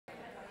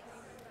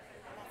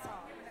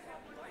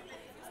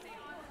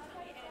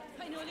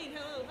Eileen,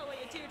 hello, how are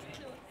you? Deirdre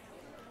Clune.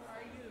 How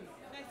are you?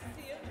 Nice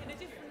to see you. In a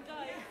different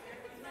guy.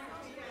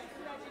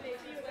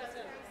 Congratulations. You're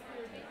welcome.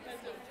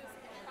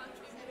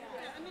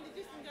 Yeah, I'm in a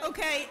different guy.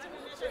 Okay,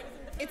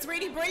 it's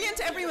really brilliant.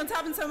 Everyone's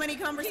having so many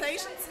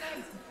conversations.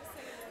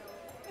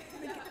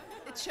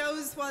 It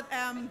shows what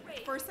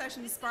first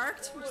session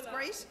sparked, which is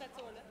great. That's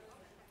all.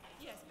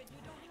 Yes, but you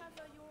don't have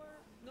your...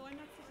 No, I'm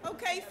not...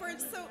 Okay,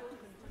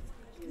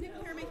 can you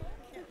hear me?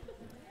 Yeah.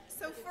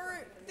 So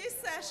for this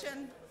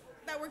session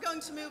that we're going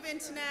to move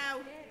into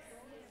now,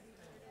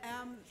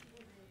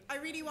 I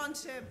really want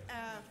to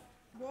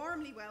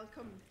warmly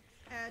welcome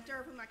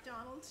Derval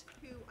MacDonald,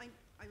 who I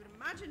would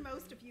imagine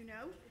most of you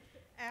know.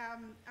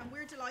 And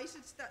we're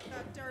delighted that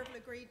Derval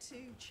agreed to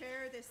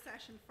chair this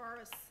session for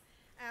us.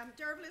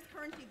 Derval is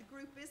currently the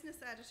group business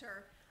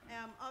editor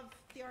of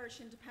the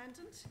Irish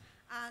Independent,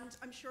 and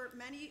I'm sure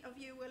many of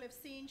you will have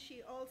seen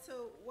she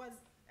also was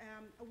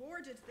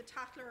awarded the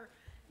Tatler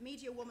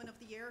Media Woman of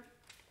the Year.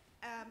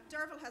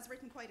 Derval has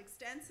written quite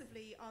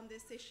extensively on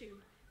this issue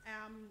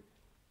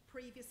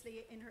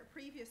previously in her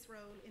previous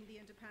role in the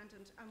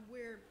Independent, and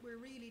we're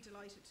really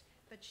delighted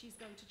that she's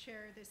going to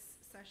chair this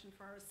session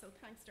for us. So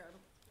thanks,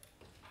 Derval.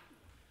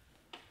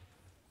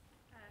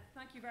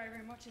 Thank you very,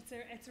 very much.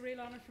 It's a real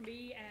honour for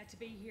me to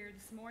be here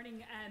this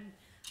morning.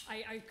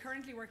 I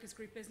currently work as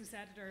group business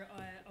editor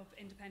of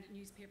independent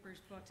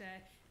newspapers, but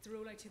it's a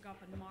role I took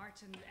up in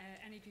March, and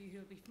any of you who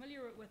will be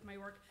familiar with my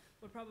work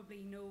will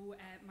probably know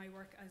my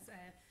work as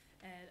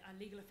a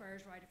legal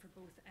affairs writer for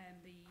both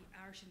the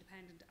Irish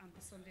Independent and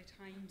the Sunday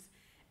Times.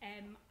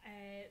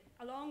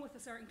 Along with a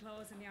certain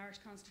clause in the Irish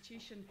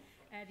Constitution,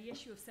 the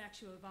issue of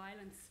sexual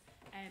violence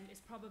is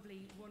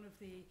probably one of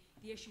the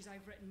issues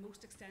I've written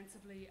most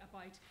extensively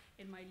about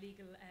in my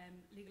legal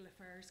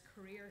affairs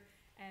career.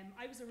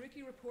 I was a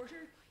rookie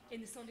reporter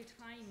in the Sunday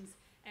Times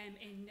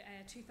in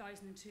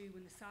 2002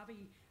 when the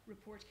VAW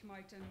report came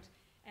out,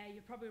 and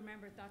you'll probably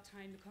remember at that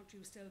time the country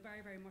was still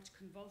very, very much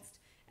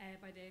convulsed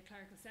by the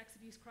clerical sex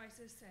abuse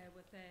crisis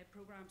with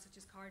programmes such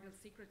as Cardinal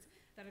Secrets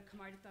that had come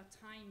out at that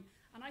time.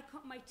 And I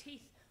cut my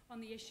teeth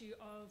on the issue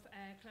of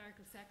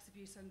clerical sex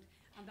abuse, and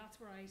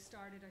that's where I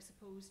started, I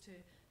suppose,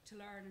 to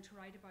learn and to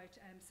write about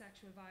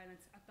sexual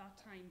violence at that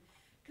time.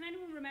 Can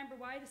anyone remember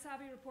why the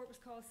VAW report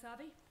was called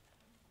VAW?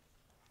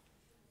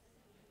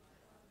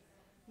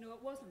 No,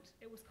 it wasn't.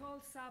 It was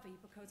called Savvy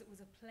because it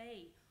was a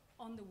play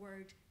on the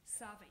word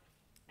savvy,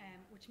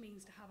 which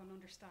means to have an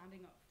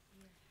understanding of.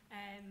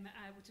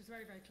 Which was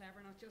very, very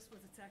clever. Not just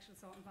was it sexual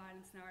assault and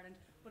violence in Ireland,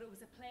 but it was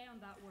a play on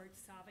that word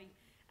savvy.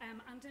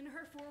 And in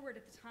her foreword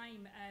at the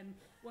time,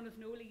 one of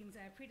Nolene's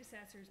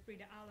predecessors,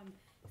 Breda Allen,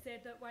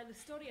 said that while the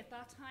study at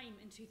that time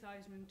in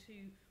 2002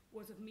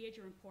 was of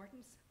major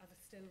importance, as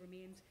it still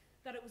remains,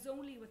 that it was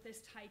only with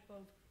this type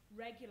of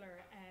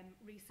regular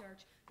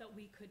research that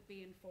we could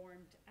be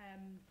informed.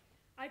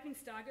 I've been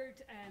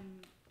staggered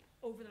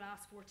over the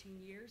last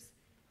 14 years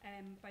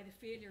by the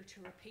failure to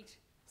repeat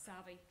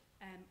Savvy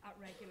at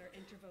regular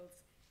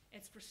intervals.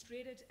 It's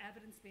frustrated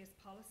evidence-based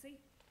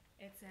policy.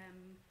 It's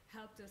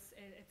helped us,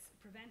 it's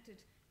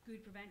prevented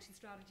good prevention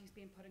strategies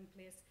being put in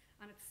place,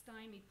 and it's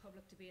stymied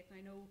public debate.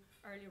 And I know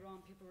earlier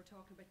on people were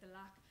talking about the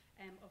lack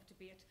of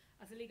debate.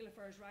 As a legal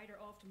affairs writer,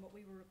 often what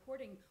we were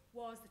reporting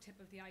was the tip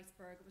of the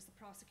iceberg. It was the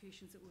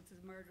prosecutions, it was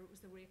the murder, it was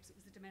the rapes, it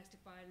was the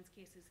domestic violence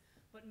cases.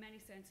 But in many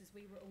senses,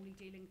 we were only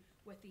dealing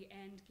with the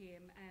end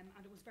game,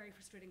 and it was very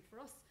frustrating for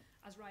us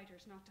as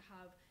writers not to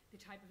have the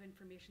type of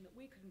information that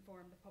we could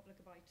inform the public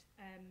about.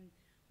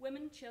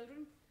 Women,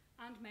 children,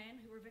 and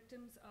men who were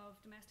victims of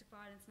domestic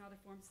violence and other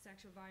forms of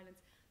sexual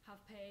violence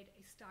have paid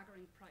a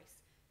staggering price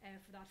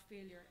for that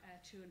failure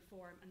to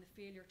inform and the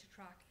failure to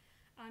track.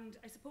 And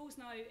I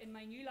suppose now in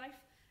my new life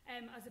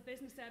as a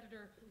business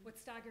editor, what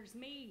staggers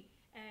me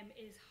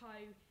is how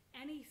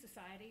any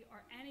society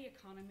or any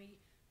economy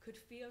could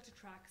fail to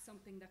track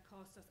something that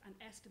costs us an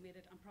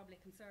estimated and probably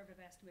a conservative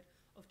estimate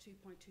of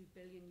 €2.2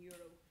 billion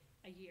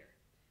a year.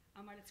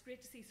 And while it's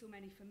great to see so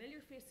many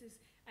familiar faces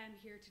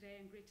here today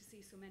and great to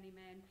see so many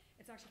men,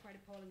 it's actually quite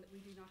appalling that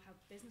we do not have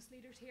business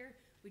leaders here,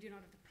 we do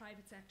not have the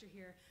private sector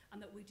here,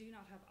 and that we do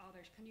not have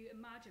others. Can you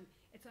imagine?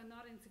 It's a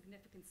not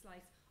insignificant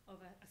slice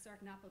of a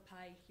certain apple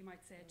pie, you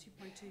might say,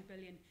 €2.2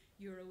 billion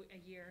a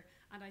year.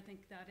 And I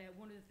think that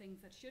one of the things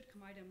that should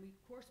come out, and we,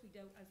 of course we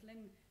do, as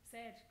Lynn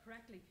said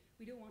correctly,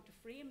 we don't want to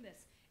frame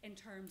this in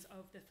terms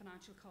of the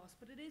financial cost,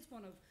 but it is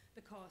one of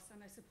the costs,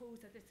 and I suppose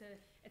that it's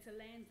a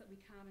lens that we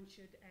can and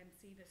should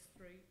see this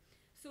through.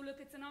 So look,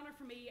 it's an honour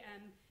for me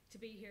to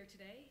be here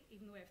today,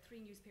 even though I have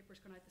 3 newspapers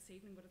going out this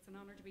evening, but it's an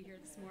honour to be here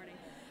this morning.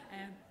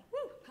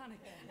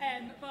 Panic.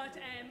 But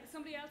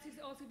somebody else who's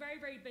also very,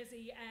 very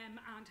busy and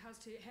has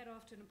to head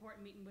off to an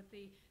important meeting with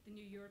the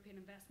new European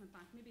Investment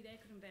Bank. Maybe they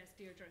could invest,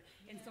 Deirdre,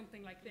 in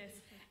something like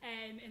this,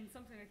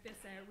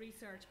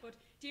 research. But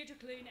Deirdre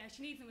Clune,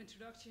 she needs no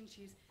introduction.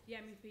 She's the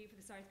MEP for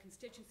the South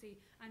constituency,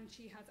 and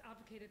she has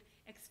advocated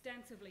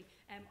extensively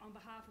on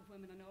behalf of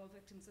women and all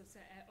victims of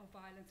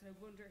violence. And I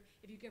wonder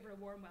if you give her a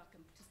warm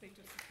welcome to speak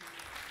to us this morning.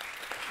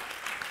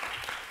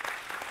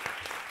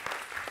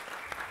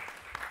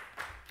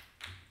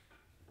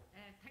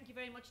 Thank you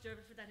very much. much,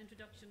 Dermot, for that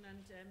introduction. And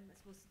I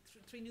suppose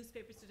three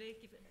newspapers today.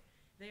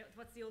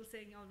 What's the old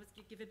saying? Always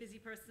give a busy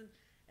person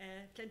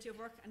plenty of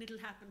work and it'll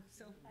happen.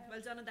 So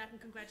well done on that, and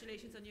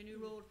congratulations on your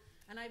new role.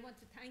 And I want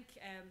to thank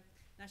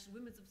National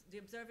Women's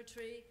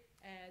Observatory,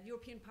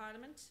 European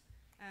Parliament,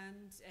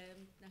 and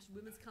National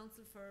Women's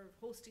Council for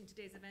hosting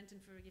today's event and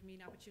for giving me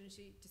an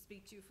opportunity to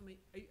speak to you from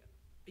a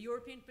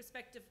European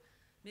perspective,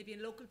 maybe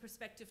a local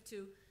perspective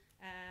too.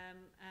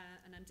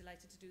 And I'm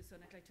delighted to do so,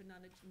 and I'd like to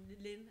acknowledge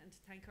Lynn and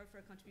to thank her for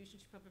her contribution.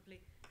 She probably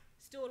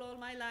stole all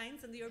my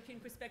lines on the European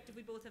perspective.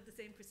 We both have the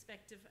same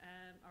perspective,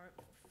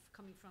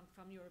 coming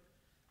from Europe.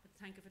 But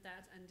thank you for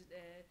that. And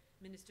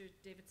Minister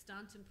David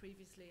Staunton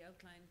previously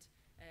outlined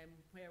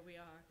where we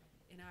are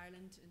in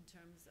Ireland in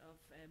terms of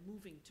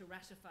moving to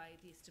ratify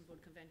the Istanbul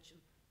Convention.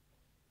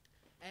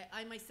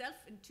 I myself,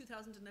 in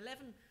 2011,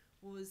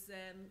 was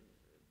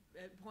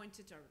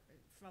appointed, or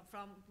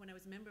from when I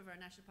was a member of our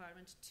national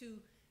parliament, to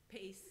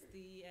PACE,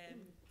 the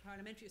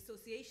Parliamentary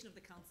Association of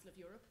the Council of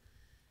Europe.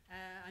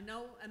 I'm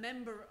now a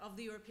member of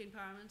the European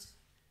Parliament.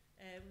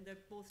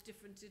 They're both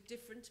different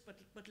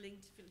but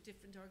linked,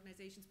 different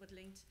organisations but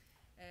linked.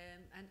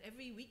 And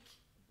every week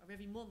or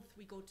every month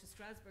we go to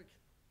Strasbourg.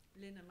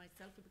 Lynn and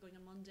myself will be going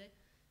on Monday.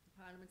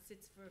 The Parliament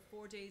sits for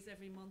 4 days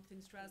every month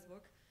in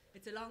Strasbourg.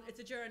 It's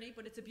a journey,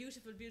 but it's a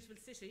beautiful, beautiful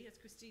city. As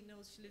Christine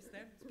knows, she lives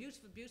there. It's a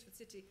beautiful, beautiful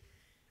city.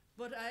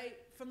 But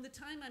from the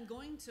time I'm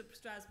going to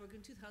Strasbourg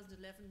in 2011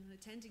 and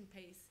attending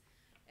PACE,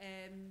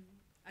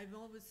 I'm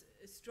always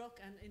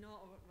struck and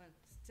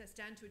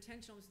stand to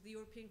attention. The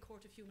European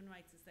Court of Human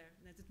Rights is there.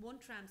 And there's one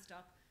tram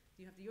stop.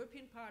 You have the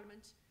European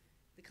Parliament,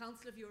 the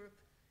Council of Europe,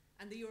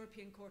 and the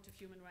European Court of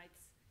Human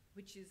Rights,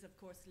 which is of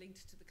course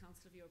linked to the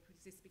Council of Europe,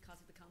 which exists because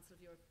of the Council of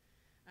Europe.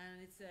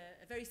 And it's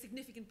a very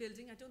significant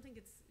building. I don't think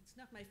it's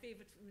not my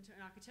favourite from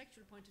an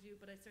architectural point of view,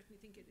 but I certainly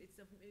think it's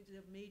of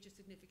major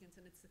significance,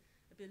 and it's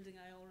a building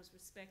I always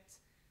respect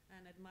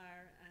and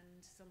admire,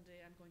 and someday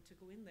I'm going to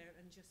go in there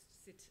and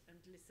just sit and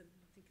listen.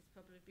 I think it's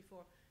probably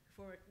before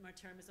my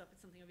term is up.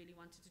 It's something I really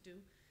wanted to do.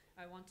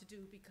 I want to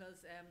do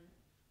because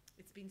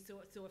it's been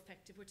so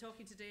effective. We're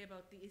talking today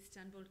about the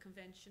Istanbul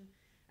Convention.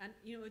 And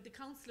you know, the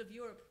Council of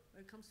Europe,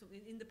 it comes from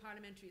in the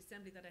Parliamentary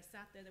Assembly that I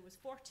sat there was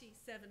 47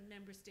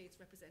 member states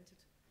represented.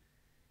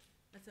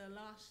 That's a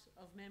lot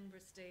of member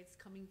states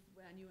coming,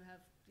 and you have,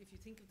 if you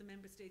think of the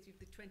member states, you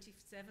have the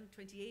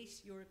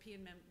 28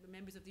 European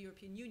members of the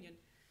European Union,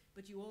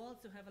 but you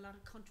also have a lot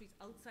of countries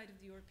outside of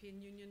the European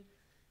Union.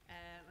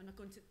 I'm not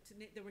going to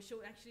there were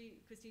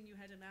actually, Christine, you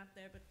had a map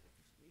there, but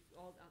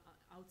all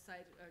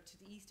outside, or to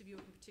the east of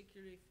Europe in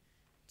particular,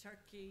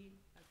 Turkey,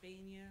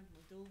 Albania,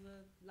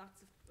 Moldova,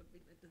 lots of,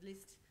 the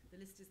list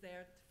is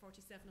there,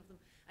 47 of them.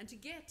 And to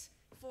get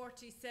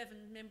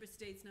 47 member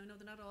states, now I know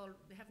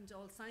they haven't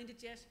all signed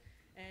it yet,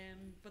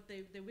 but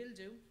they will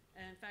do.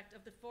 In fact,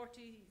 of the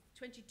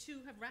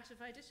 22 have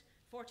ratified it,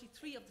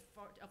 43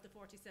 of the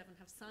 47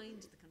 have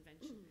signed the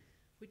convention,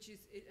 which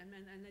is, and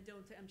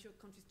I'm sure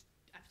countries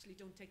actually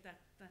don't take that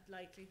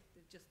lightly.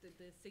 Just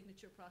the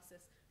signature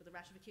process, or the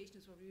ratification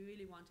is what we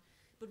really want.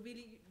 But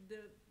really,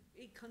 the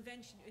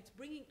convention, it's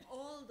bringing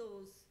all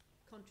those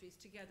countries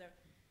together,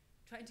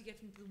 trying to get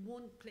them to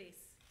one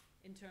place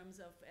in terms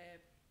of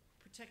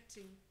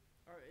protecting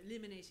or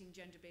eliminating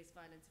gender-based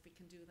violence, if we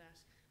can do that,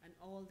 and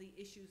all the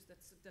issues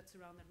that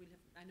surround that.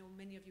 I know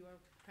many of you are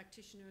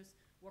practitioners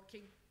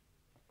working,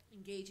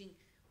 engaging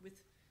with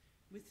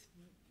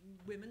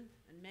women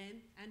and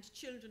men and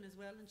children as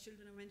well, and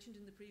children are mentioned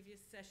in the previous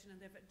session,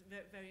 and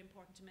they're very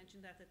important to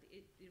mention that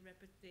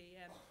the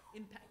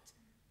impact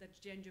that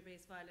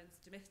gender-based violence,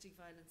 domestic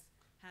violence,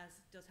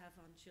 does have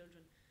on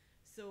children.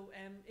 So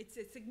it's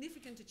a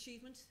significant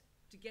achievement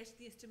to get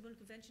the Istanbul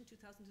Convention.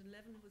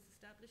 2011 was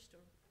established,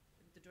 or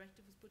the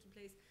directive was put in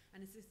place,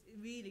 and it's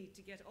really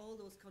to get all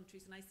those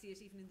countries, and I see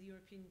it even in the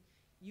European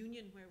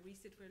Union where we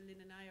sit, where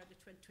Lynn and I are the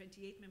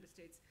 28 member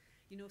states.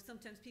 You know,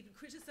 sometimes people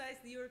criticise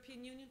the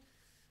European Union,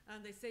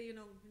 and they say, you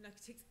know, like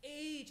it takes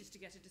ages to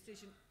get a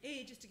decision,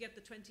 ages to get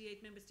the 28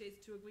 member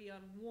states to agree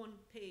on one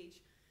page.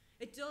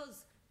 It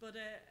does. But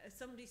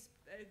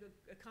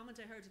a comment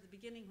I heard at the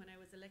beginning when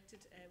I was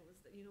elected was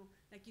that, you know,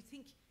 like you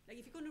think, like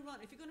if you're going to run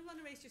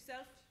a race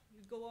yourself,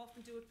 you go off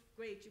and do it,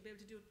 great, you'll be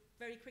able to do it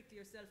very quickly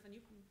yourself, and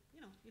you can,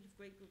 you know, you'll have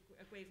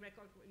a great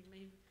record, you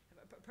may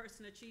have a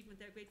personal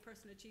achievement there, great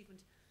personal achievement.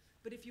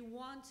 But if you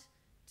want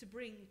to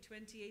bring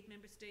 28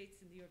 member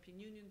states in the European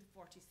Union, the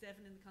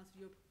 47 in the Council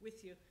of Europe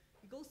with you,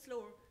 you go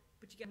slower,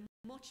 but you get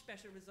a much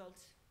better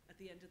result at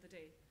the end of the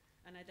day.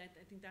 And I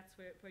think that's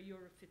where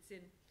Europe fits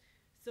in.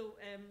 So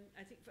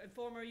I think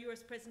former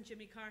US President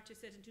Jimmy Carter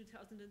said in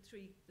 2003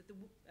 that the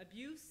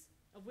abuse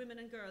of women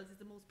and girls is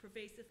the most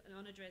pervasive and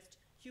unaddressed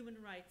human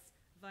rights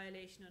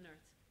violation on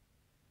earth.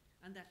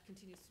 And that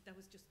continues, that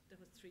was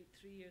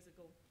three years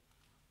ago.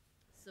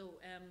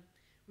 So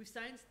we've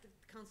signed the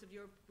Council of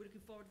Europe. We're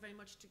looking forward very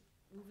much to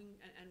moving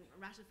and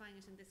ratifying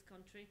it in this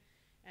country.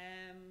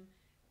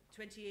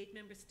 28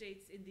 member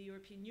states in the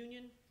European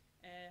Union,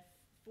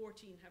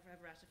 14 have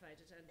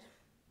ratified it, and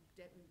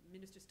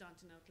Minister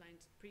Staunton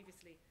outlined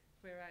previously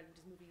where Ireland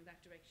is moving in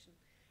that direction.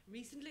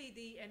 Recently,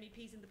 the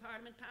MEPs in the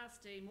Parliament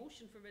passed a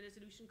motion for a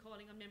resolution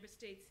calling on Member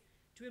States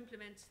to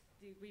implement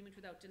the agreement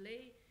without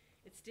delay.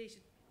 It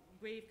stated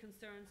grave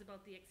concerns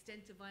about the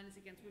extent of violence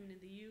against women in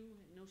the EU.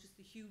 It noticed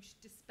the huge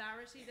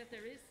disparity that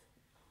there is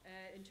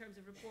in terms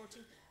of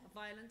reporting of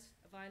violence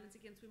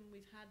against women.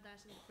 We've had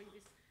that in the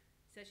previous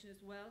session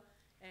as well.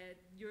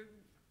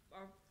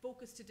 Our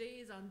focus today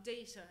is on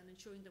data and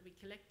ensuring that we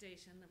collect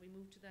data and that we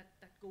move to that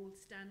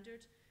gold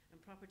standard. And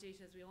proper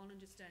data, as we all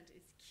understand,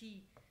 is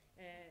key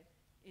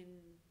in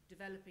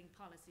developing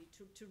policy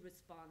to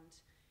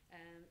respond.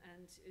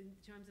 And in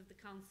terms of the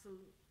Council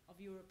of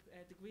Europe,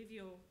 the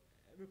VAW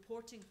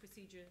reporting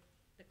procedure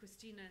that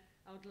Christina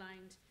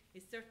outlined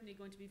is certainly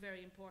going to be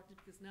very important,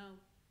 because now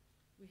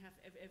we have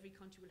every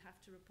country will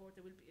have to report.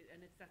 There will be,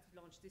 and that's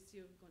launched this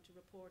year. We're going to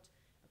report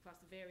across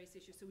the various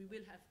issues, so we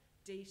will have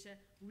data,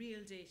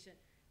 real data,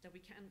 that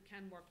we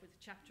can work with.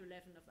 Chapter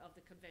 11 of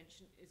the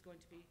convention is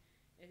going to be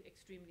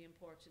extremely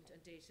important, and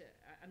data.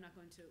 I'm not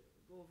going to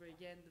go over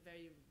again the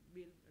very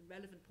real and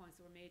relevant points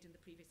that were made in the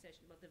previous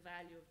session about the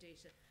value of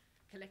data,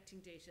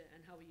 collecting data,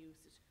 and how we use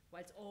it,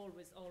 whilst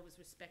always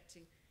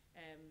respecting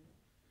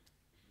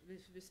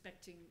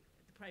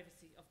the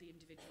privacy of the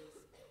individuals.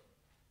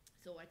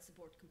 So I'd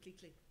support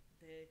completely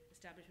the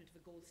establishment of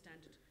a gold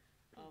standard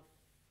of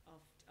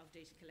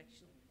data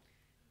collection.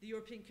 The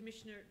European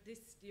Commissioner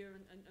this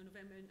year in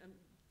November,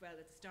 well,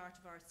 at the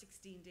start of our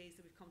 16 days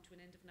that we've come to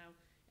an end of now,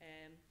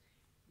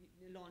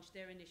 launched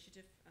their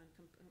initiative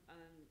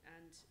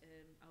and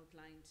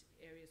outlined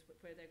areas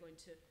where we're going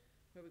to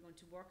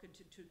work, and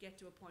to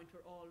get to a point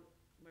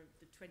where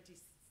the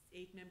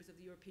 28 members of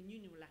the European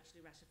Union will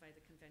actually ratify the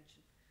convention.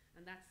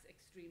 And that's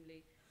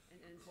extremely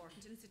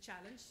important, and it's a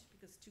challenge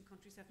because 2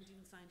 countries haven't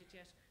even signed it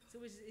yet.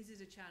 So it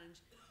is a challenge,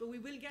 but we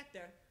will get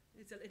there.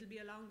 It'll be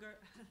a longer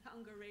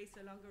race,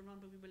 a longer run,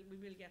 but we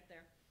will get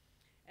there.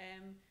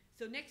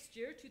 So next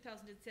year,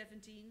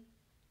 2017,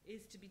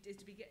 is to be a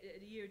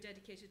year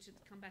dedicated to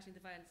combating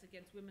the violence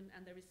against women,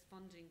 and there is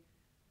some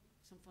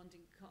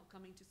funding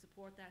coming to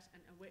support that,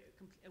 and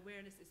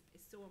awareness is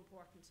so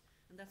important,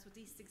 and that's what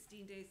these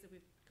 16 days that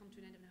we've come to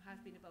an end of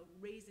have been about,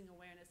 raising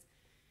awareness.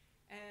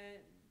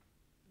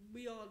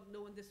 We all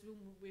know in this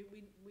room,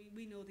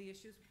 we know the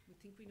issues. We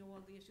think we know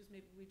all the issues.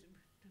 Maybe we do,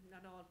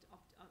 not all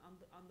up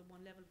on the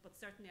one level, but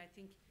certainly I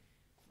think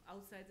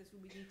outside this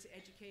room we need to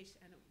educate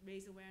and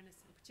raise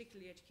awareness, and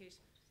particularly educate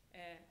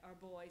our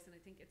boys. And I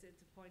think it's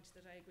a point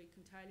that I agree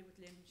entirely with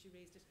Lynn. She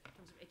raised it in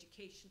terms of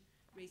education,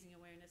 raising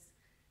awareness,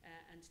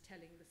 and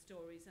telling the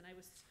stories. And I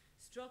was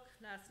struck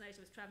last night.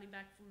 I was travelling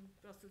back from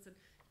Brussels, and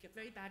you get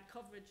very bad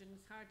coverage, and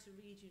it's hard to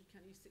read.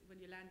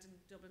 When you land in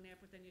Dublin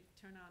Airport, then you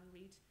turn on and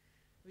read,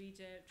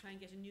 try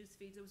and get a news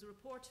feed. There was a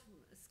report from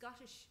a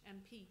Scottish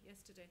MP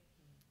yesterday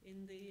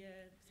in the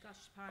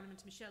Scottish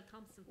Parliament, Michelle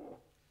Thompson.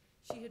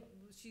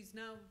 She's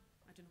now,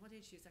 I don't know what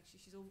age she is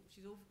actually. She's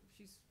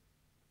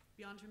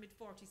beyond her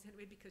mid-40s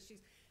anyway, because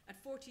she's at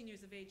 14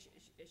 years of age.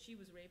 She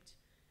was raped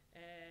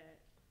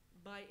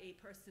by a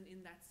person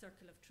in that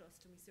circle of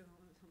trust, and we see how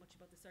much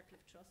about the circle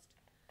of trust.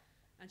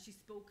 And she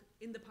spoke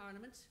in the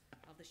Parliament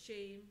of the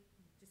shame,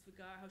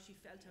 disregard, how she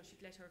felt, how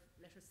she'd let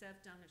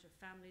herself down, let her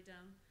family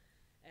down.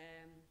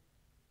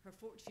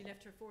 She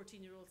left her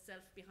 14-year-old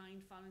self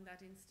behind following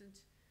that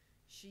incident.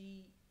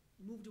 She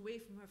moved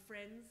away from her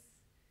friends.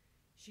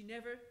 She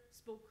never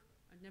spoke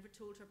and never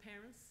told her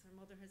parents. Her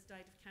mother has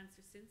died of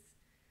cancer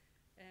since.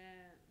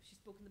 She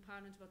spoke in the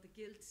Parliament about the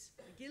guilt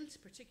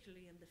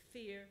particularly, and the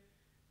fear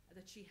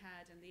that she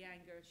had, and the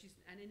anger.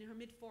 And in her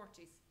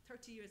mid-40s,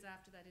 30 years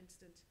after that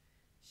incident,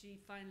 she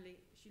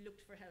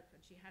looked for help,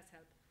 and she has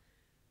help.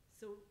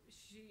 So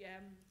she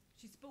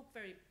spoke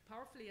very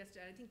powerfully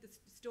yesterday. I think the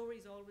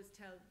stories always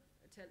the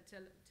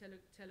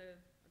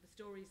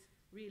stories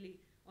really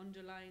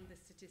underline the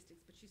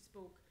statistics, but she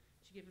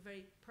gave a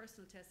very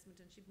personal testament,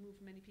 and she moved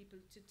many people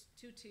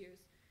to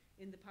tears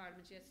in the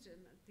Parliament yesterday.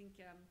 And I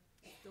think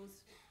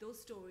those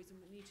stories, and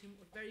we need to,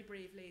 a very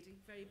brave lady,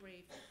 very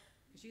brave,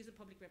 because she is a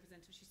public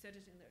representative. She said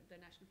it in the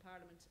national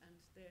Parliament, and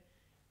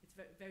it's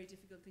a very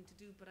difficult thing to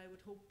do, but I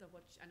would hope that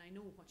and I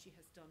know what she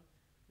has done,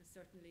 has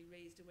certainly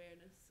raised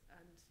awareness,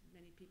 and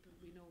many people,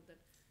 we know that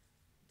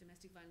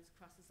domestic violence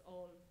crosses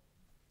all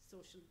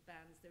social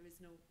bands.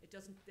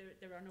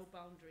 There are no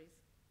boundaries.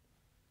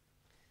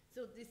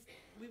 So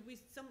we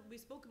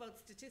spoke about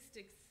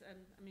statistics,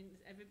 and I mean,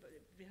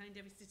 behind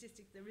every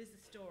statistic there is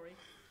a story.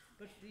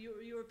 But the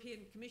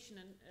European Commission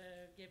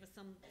gave us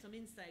some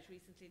insight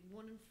recently.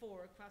 1 in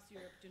 4 across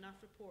Europe do not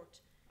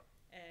report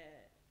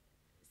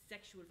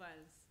sexual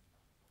violence,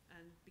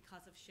 and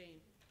because of shame.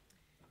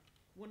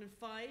 1 in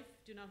 5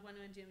 do not want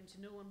to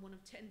know, and 1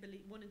 in 10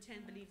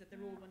 believe that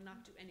the role will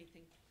not do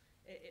anything,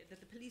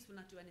 that the police will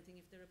not do anything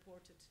if they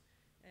report it.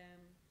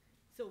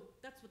 So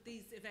that's what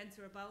these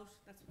events are about.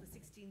 That's what the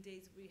 16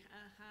 days we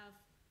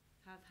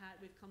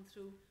we've come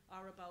through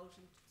are about,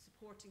 and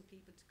supporting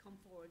people to come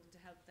forward and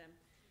to help them.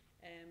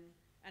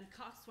 And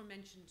costs were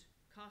mentioned.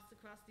 Costs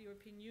across the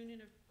European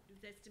Union are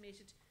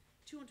estimated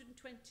 226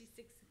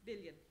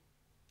 billion.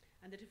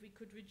 And that if we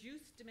could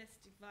reduce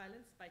domestic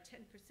violence by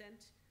 10%,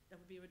 that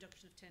would be a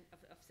reduction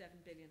of 7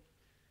 billion.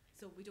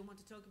 So we don't want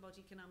to talk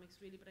about economics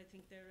really, but I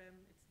think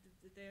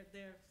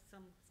they're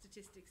some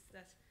statistics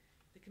that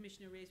the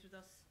Commissioner raised with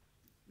us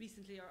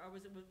recently, or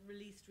was it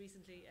released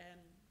recently at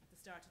the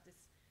start of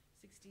this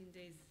 16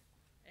 days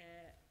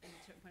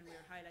when we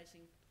were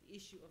highlighting the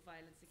issue of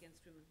violence against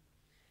women.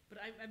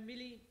 But I'm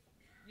really,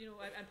 you know,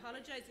 I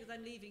apologise because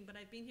I'm leaving, but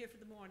I've been here for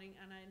the morning,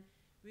 and I'm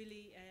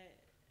really,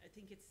 I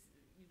think it's,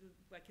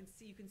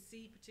 you can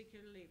see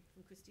particularly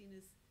from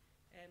Christina's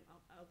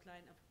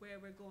outline of where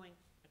we're going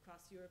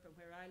across Europe and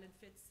where Ireland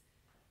fits,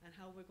 and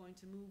how we're going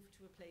to move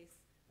to a place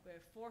where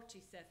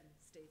 47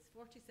 states,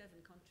 47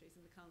 countries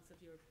in the Council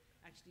of Europe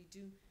actually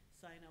do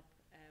sign up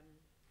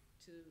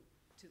to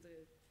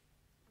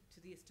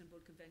the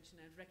Istanbul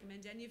Convention. I'd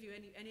recommend any of you,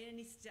 any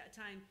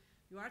time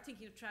you are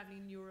thinking of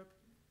travelling in Europe,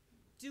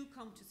 do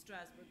come to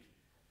Strasbourg.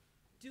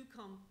 Do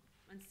come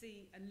and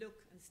see and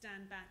look and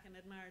stand back and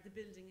admire the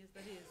building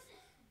that is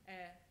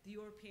the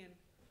European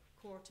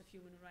Court of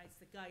Human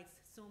Rights that guides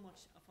so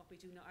much of what we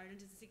do now.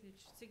 Ireland is a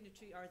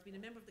signatory, or has been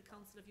a member of the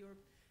Council of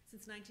Europe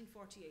since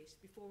 1948,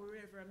 before we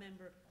were ever a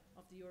member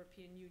of the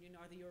European Union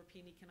or the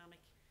European Economic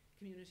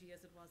Community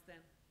as it was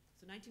then.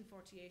 So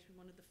 1948,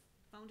 we're one of the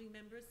founding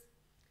members,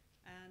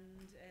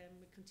 and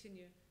we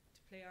continue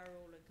to play our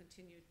role and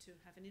continue to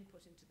have an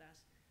input into that.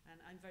 And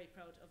I'm very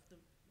proud of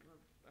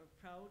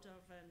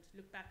and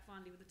look back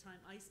fondly with the time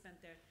I spent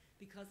there,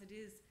 because it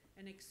is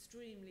an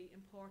extremely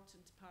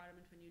important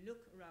parliament. When you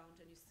look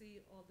around and you see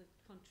all the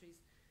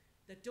countries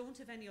that don't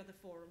have any other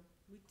forum,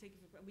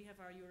 we have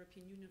our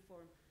European Union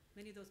forum,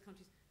 many of those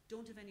countries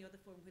don't have any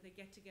other forum where they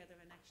get together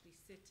and actually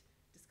sit,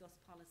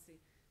 discuss policy,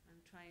 and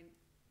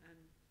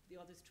the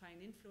others try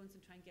and influence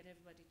and try and get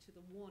everybody to the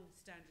one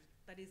standard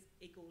that is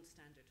a gold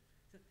standard.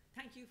 So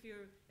thank you for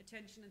your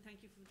attention, and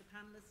thank you for the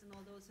panellists and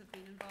all those who have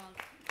been involved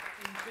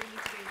in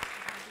bringing today.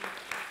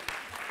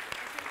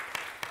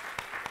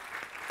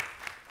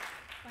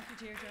 Thank you,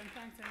 Deirdre, and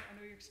thanks. I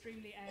know you're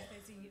extremely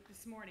busy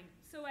this morning.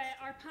 So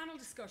our panel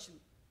discussion.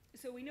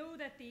 So we know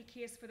that the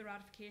case for the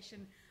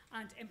ratification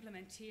and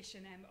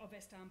implementation of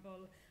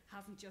Istanbul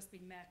hasn't just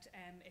been met,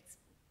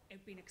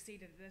 it's been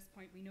exceeded at this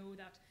point. We know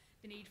that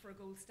the need for a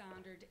gold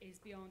standard is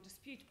beyond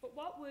dispute. But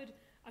what would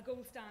a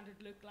gold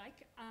standard look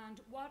like, and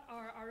what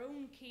are our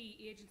own key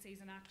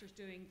agencies and actors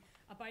doing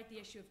about the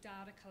issue of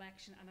data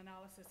collection and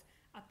analysis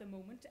at the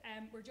moment?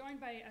 We're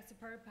joined by a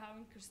superb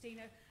panel.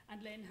 Christina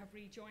and Lynn have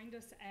rejoined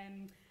us.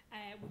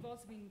 We've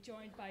also been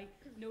joined by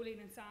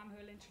Nolene and Sam, who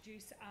will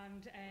introduce,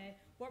 and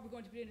what we're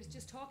going to be doing is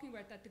just talking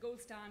about that, the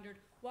gold standard,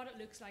 what it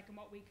looks like and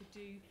what we could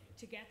do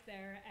to get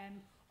there.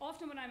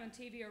 Often when I'm on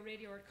TV or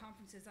radio or at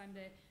conferences, I'm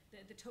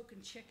the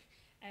token chick,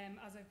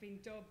 as I've been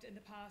dubbed in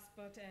the past,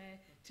 but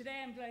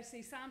today I'm glad to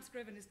see Sam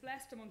Scriven is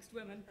blessed amongst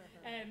women,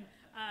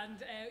 and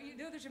you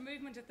know, there's a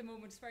movement at the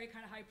moment, it's very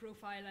kind of high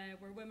profile,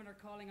 where women are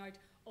calling out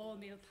all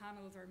male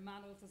panels, or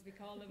manels as we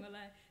call them. Well,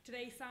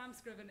 today Sam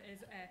Scriven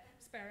is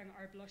sparing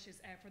our blushes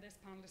for this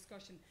panel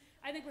discussion.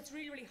 I think what's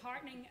really, really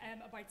heartening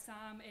about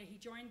Sam, he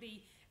joined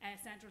the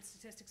Central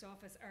Statistics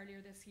Office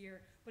earlier this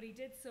year, but he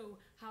did so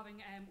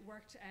having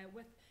worked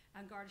with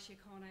Garda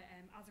Síochána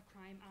as a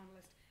crime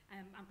analyst,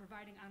 and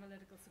providing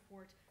analytical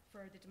support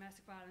for the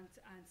Domestic Violence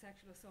and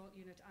Sexual Assault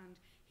Unit, and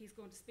he's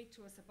going to speak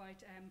to us about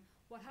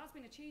what has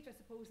been achieved, I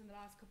suppose, in the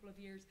last couple of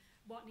years,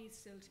 what needs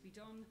still to be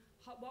done,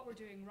 what we're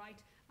doing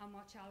right, and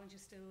what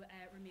challenges still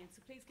remain.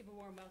 So please give a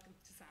warm welcome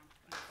to Sam.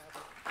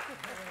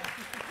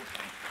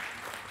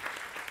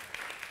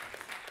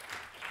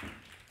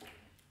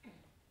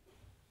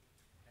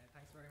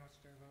 Thanks very much,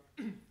 Dermot.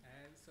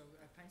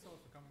 Thanks all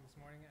for coming this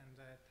morning, and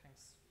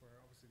thanks for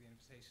obviously the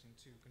invitation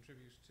to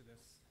contribute to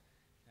this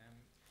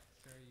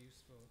very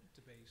useful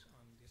debate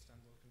on the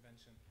Istanbul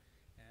Convention.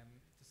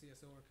 The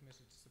CSO are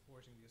committed to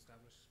supporting the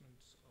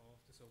establishment of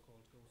the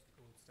so-called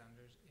gold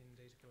standard in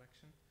data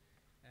collection.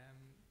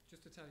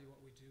 Just to tell you what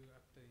we do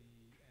at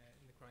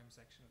in the crime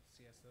section of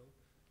the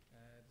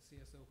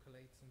CSO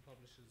collates and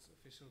publishes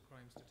official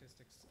crime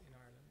statistics in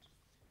Ireland.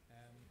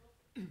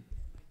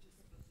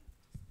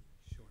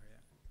 Sure,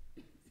 yeah.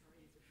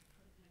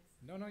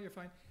 No, you're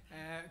fine.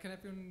 I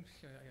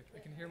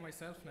can hear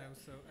myself now.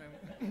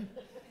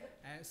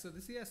 So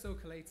the CSO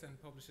collates and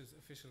publishes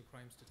official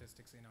crime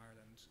statistics in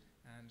Ireland,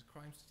 and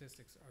crime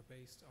statistics are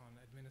based on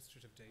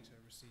administrative data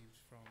received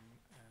from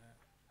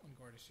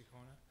Garda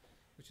Síochána,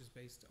 which is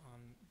based on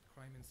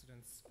crime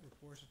incidents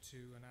reported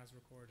to and as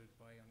recorded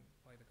by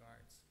the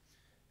guards.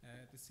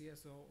 The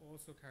CSO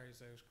also carries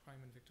out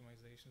crime and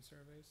victimisation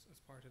surveys as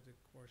part of the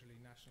quarterly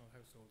National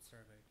Household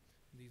Survey.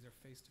 These are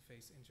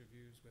face-to-face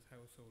interviews with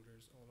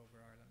householders all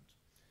over Ireland.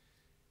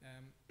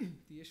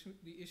 The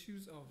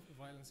issues of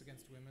violence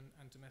against women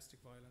and domestic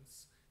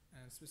violence,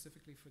 and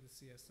specifically for the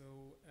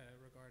CSO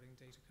regarding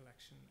data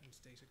collection and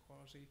data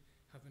quality,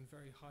 have been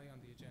very high on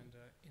the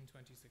agenda in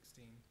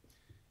 2016.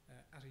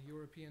 At a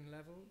European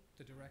level,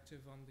 the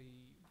directive on the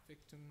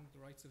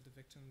rights of the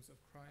victims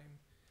of crime,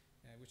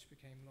 which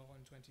became law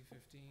in 2015,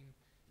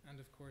 and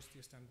of course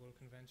the Istanbul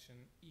Convention,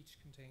 each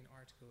contain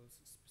articles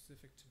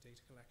specific to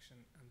data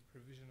collection and the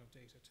provision of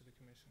data to the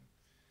Commission.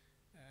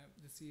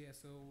 The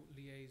CSO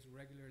liaises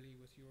regularly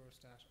with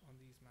Eurostat on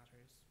these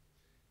matters.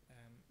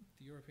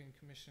 The European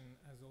Commission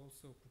has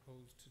also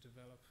proposed to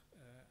develop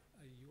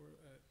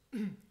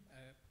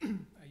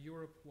a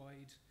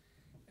Europe-wide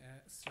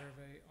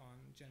survey on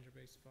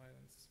gender-based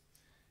violence.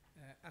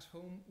 At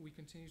home, we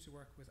continue to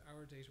work with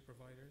our data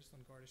providers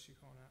on Garda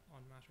Síochána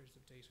on matters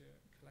of data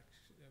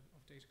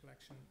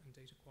collection and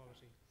data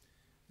quality.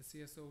 The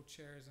CSO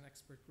chairs an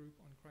expert group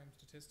on crime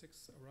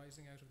statistics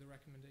arising out of the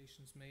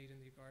recommendations made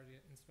in the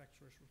Garda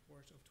Inspectorate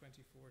Report of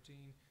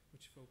 2014,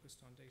 which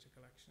focused on data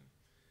collection.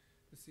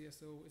 The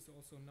CSO is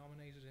also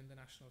nominated in the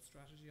National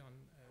Strategy on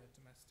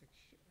Domestic,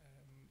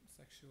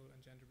 Sexual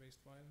and Gender-Based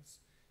Violence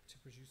to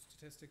produce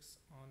statistics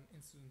on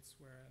incidents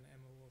where an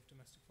MO of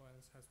domestic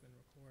violence has been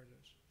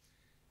recorded.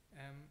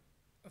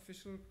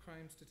 Official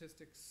crime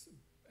statistics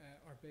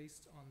are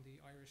based on the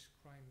Irish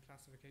Crime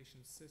Classification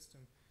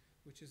System,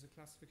 which is a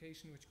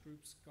classification which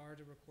groups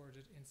Garda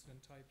recorded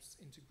incident types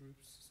into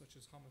groups such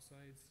as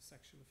homicides,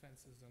 sexual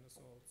offences and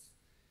assaults.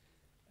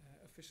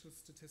 Official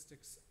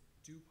statistics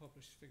do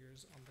publish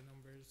figures on the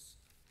numbers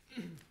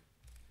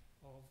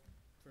of,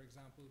 for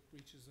example,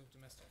 breaches of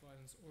domestic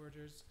violence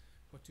orders,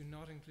 but do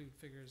not include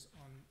figures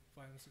on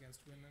violence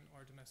against women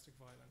or domestic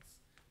violence.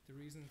 The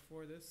reason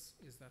for this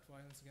is that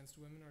violence against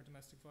women or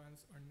domestic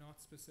violence are not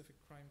specific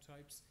crime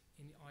types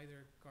in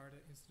either Garda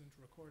Incident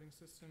Recording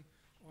System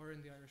or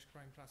in the Irish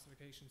Crime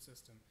Classification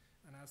System,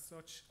 and as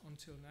such,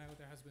 until now,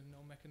 there has been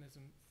no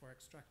mechanism for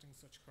extracting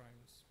such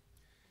crimes.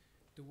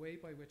 The way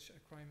by which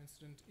a crime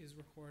incident is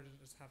recorded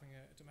as having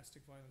a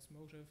domestic violence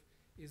motive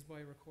is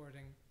by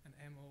recording an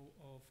MO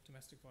of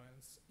domestic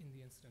violence in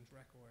the incident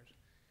record.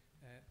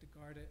 The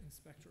Garda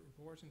Inspectorate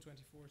Report in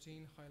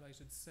 2014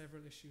 highlighted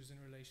several issues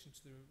in relation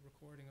to the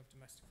recording of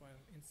domestic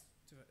violence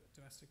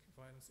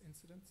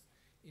incidents,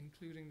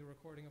 including the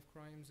recording of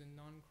crimes in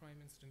non-crime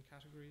incident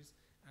categories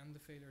and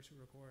the failure to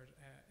record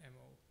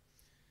MO.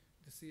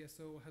 The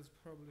CSO has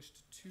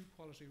published 2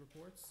 quality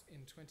reports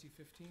in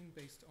 2015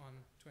 based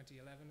on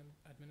 2011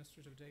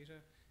 administrative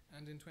data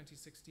and in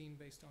 2016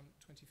 based on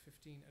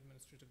 2015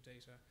 administrative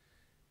data,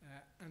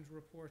 and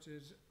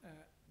reported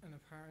an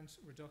apparent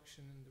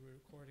reduction in the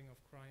recording of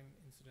crime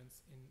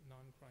incidents in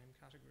non-crime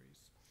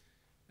categories.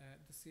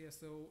 The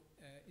CSO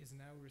is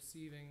now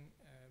receiving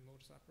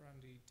modus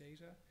operandi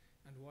data,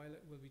 and while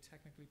it will be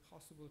technically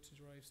possible to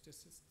derive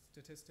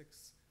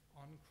statistics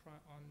on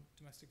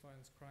domestic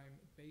violence crime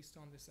based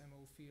on this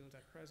MO field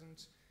at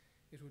present,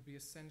 it would be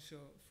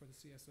essential for the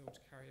CSO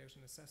to carry out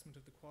an assessment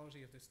of the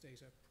quality of this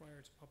data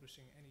prior to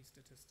publishing any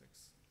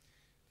statistics.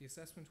 The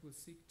assessment will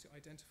seek to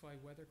identify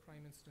whether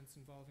crime incidents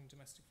involving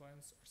domestic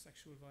violence or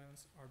sexual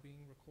violence are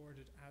being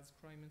recorded as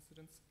crime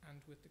incidents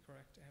and with the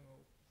correct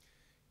MO.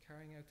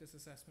 Carrying out this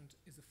assessment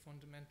is a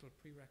fundamental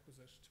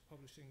prerequisite to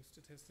publishing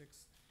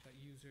statistics that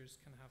users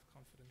can have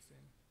confidence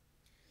in.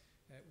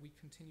 We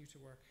continue to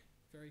work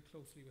very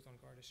closely with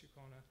Garda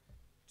Síochána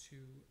to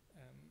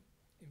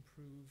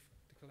improve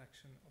the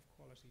collection of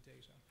quality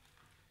data.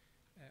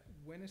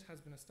 When it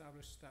has been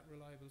established that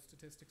reliable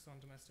statistics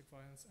on domestic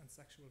violence and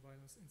sexual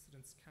violence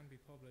incidents can be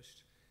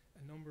published,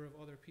 a number of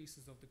other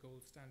pieces of the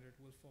gold standard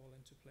will fall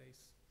into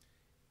place.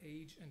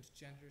 Age and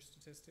gender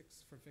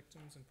statistics for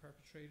victims and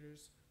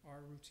perpetrators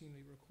are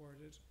routinely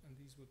recorded, and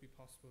these will be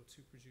possible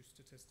to produce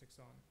statistics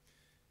on.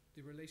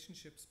 The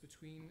relationships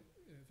between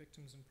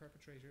victims and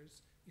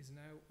perpetrators is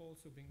now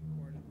also being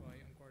recorded by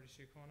Garda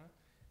Síochána,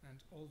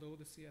 and although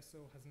the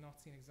CSO has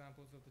not seen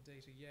examples of the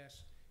data yet,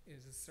 it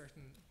is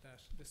certain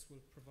that this will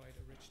provide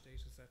a rich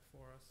data set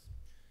for us.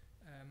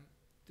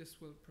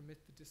 This will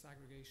permit the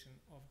disaggregation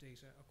of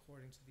data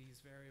according to these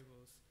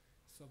variables,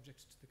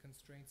 subject to the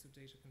constraints of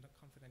data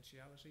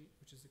confidentiality,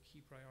 which is a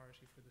key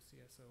priority for the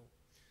CSO.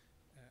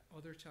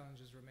 Other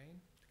challenges remain.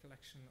 The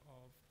collection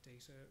of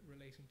data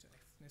relating to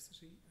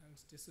ethnicity and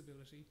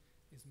disability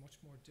is much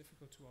more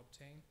difficult to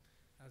obtain,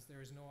 as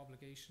there is no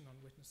obligation on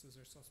witnesses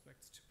or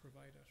suspects to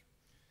provide it.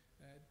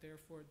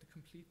 Therefore, the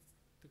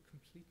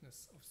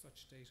completeness of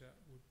such data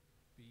would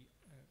be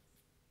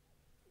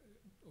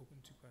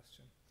open to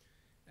question.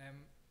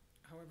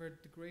 However,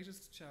 the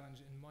greatest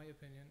challenge, in my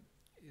opinion,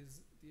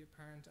 is the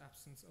apparent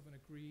absence of an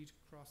agreed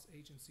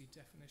cross-agency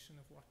definition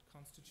of what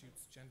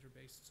constitutes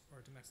gender-based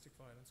or domestic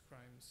violence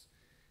crimes.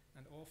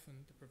 And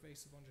often the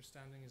pervasive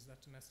understanding is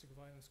that domestic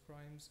violence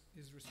crimes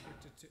is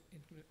restricted to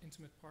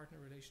intimate partner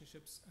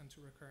relationships and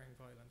to recurring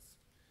violence.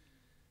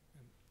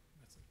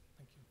 That's it.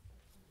 Thank you.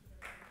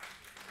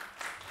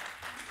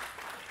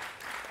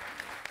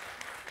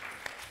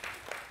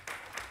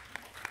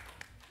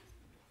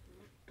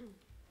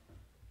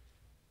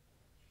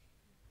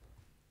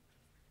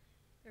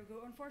 There we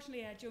go.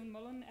 Unfortunately, Joan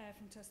Mullen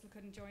from Tesla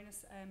couldn't join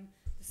us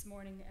this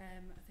morning.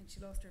 I think she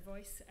lost her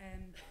voice.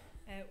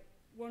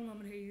 One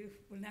woman who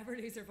will never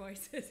lose her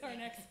voice is our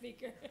next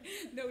speaker,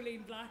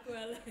 Nolene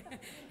Blackwell.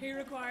 He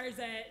requires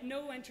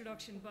no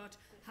introduction, but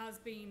has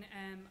been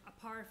a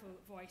powerful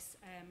voice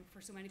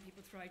for so many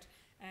people throughout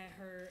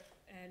her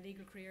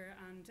legal career,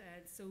 and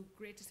so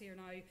great to see her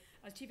now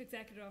as Chief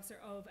Executive Officer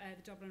of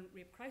the Dublin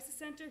Rape Crisis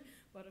Centre,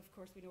 but of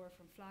course we know her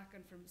from FLAC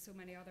and from so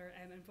many other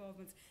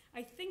involvements.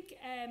 I think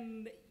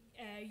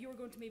you were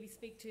going to maybe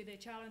speak to the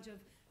challenge of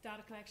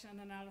data collection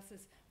and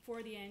analysis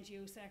for the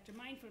NGO sector,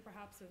 mindful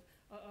perhaps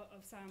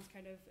of Sam's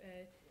kind of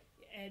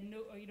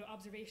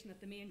observation that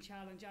the main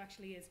challenge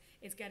actually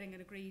is getting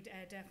an agreed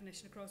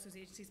definition across those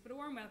agencies. But a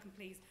warm welcome,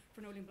 please,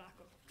 for Noeline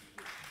Blackwell.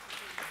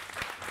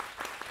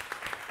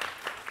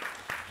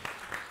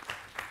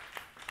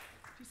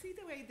 Do you see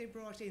the way they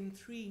brought in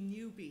 3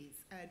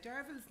 newbies?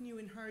 Derval's new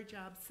in her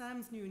job,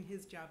 Sam's new in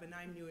his job, and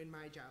I'm new in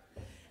my job.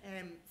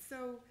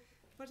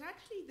 But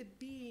actually the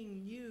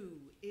being new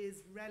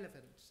is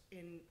relevant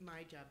in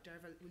my job.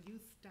 Derval, will you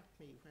stop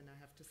me when I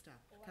have to stop?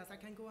 Because I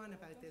can go on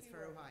about this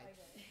for a while.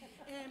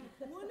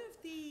 One of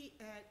the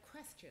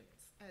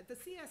questions, the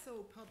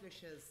CSO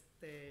publishes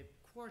the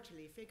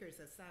quarterly figures,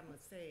 as Sam was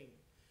saying,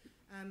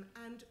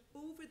 and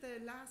over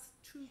the last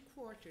 2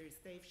 quarters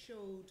they've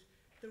showed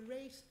the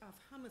rate of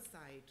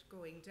homicide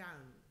going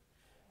down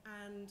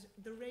and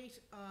the rate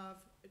of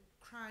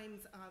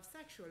crimes of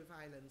sexual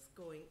violence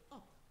going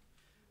up.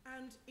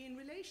 And in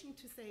relation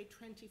to, say,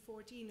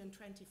 2014 and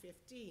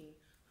 2015,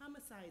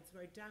 homicides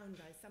were down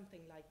by something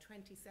like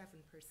 27%,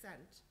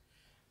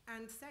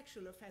 and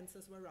sexual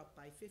offences were up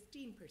by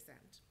 15%.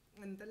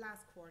 And the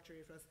last quarter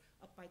it was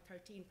up by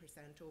 13%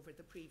 over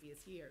the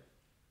previous year.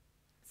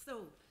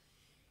 So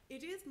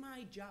it is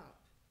my job,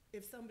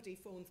 if somebody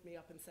phones me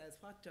up and says,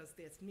 what does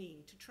this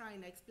mean, to try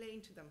and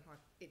explain to them what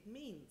it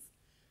means.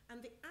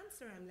 And the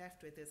answer I'm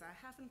left with is I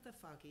haven't the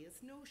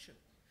foggiest notion,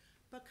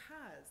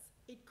 because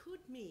it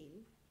could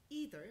mean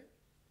either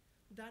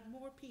that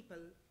more people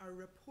are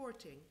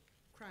reporting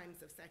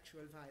crimes of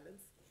sexual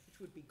violence, which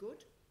would be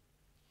good,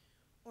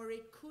 or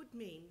it could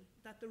mean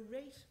that the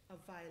rate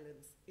of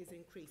violence is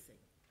increasing,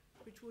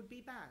 which would be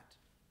bad.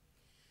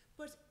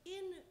 But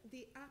in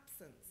the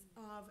absence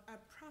of a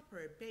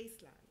proper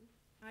baseline,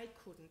 I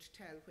couldn't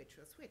tell which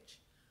was which.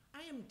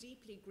 I am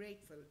deeply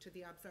grateful to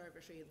the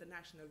Observatory and the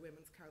National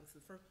Women's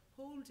Council for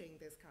holding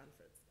this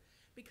conference,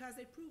 because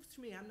it proves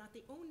to me I'm not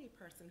the only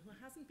person who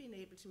hasn't been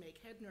able to make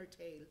head nor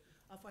tail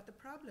of what the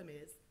problem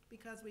is,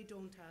 because we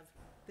don't have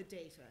the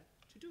data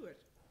to do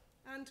it.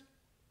 And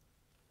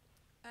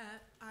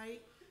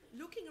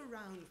looking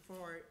around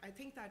for, I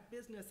think that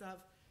business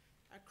of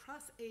a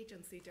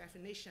cross-agency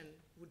definition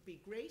would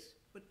be great,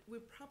 but we're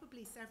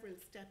probably several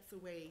steps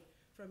away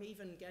from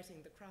even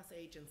getting the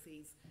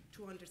cross-agencies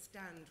to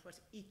understand what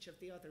each of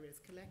the other is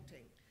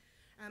collecting.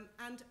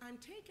 And I'm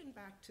taken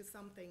back to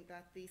something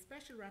that the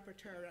Special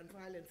Rapporteur on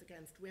Violence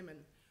Against Women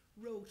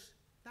wrote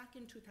back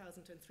in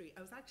 2003.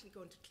 I was actually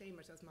going to claim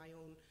it as my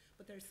own,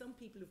 but there are some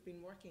people who've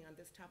been working on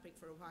this topic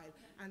for a while,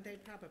 and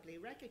they'd probably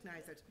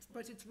recognise it,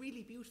 but it's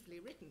really beautifully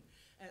written,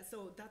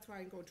 so that's why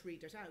I'm going to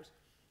read it out.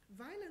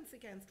 Violence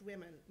against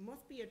women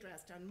must be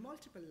addressed on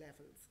multiple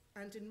levels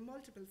and in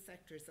multiple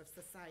sectors of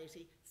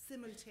society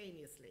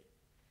simultaneously,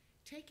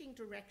 taking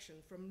direction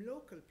from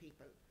local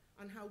people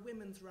on how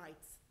women's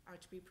rights are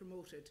to be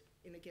promoted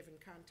in a given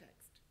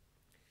context.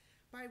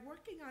 By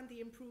working on the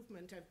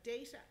improvement of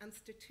data and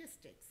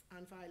statistics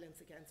on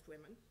violence against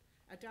women,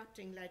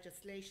 adopting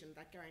legislation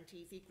that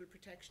guarantees equal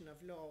protection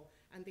of law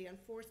and the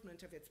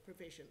enforcement of its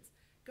provisions,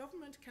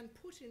 government can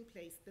put in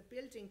place the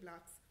building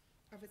blocks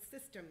of a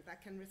system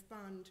that can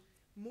respond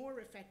more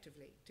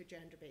effectively to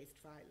gender-based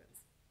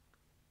violence.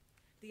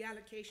 The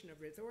allocation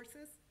of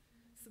resources,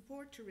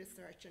 support to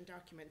research and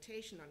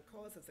documentation on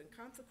causes and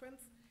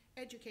consequence,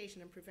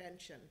 education and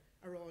prevention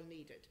are all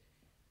needed.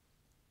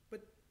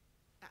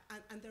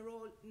 And they're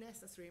all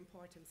necessary,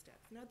 important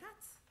steps. Now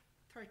that's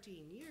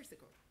 13 years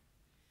ago.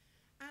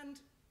 And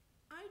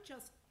I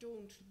just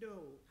don't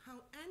know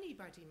how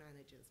anybody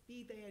manages,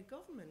 be they a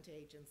government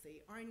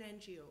agency or an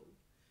NGO,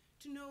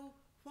 to know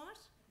what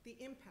the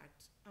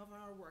impact of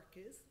our work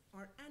is,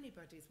 or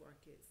anybody's work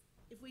is,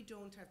 if we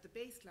don't have the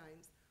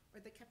baselines or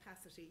the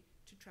capacity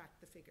to track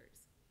the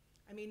figures.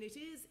 I mean, it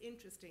is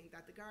interesting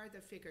that the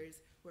Garda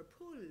figures were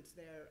pulled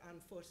there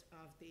on foot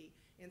of the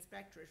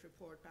Inspectorate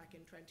report back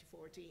in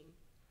 2014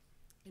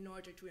 in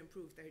order to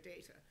improve their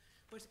data.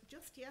 But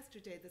just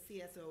yesterday, the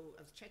CSO,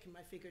 I was checking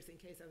my figures in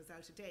case I was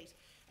out of date,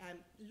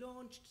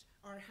 launched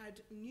or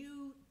had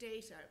new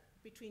data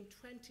between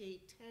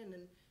 2010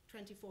 and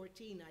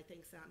 2014, I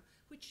think, Sam,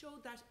 which showed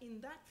that in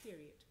that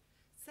period,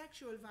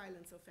 sexual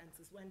violence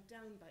offences went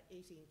down by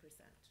 18%.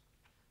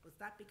 Was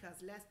that because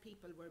less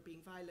people were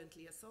being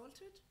violently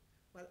assaulted?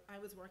 Well, I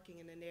was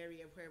working in an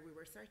area where we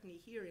were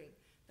certainly hearing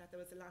that there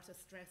was a lot of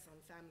stress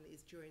on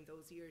families during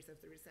those years of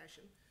the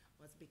recession.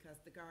 Was because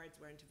the guards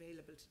weren't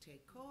available to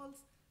take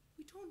calls?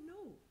 We don't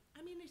know.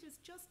 I mean, it is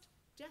just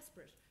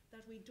desperate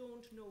that we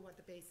don't know what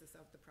the basis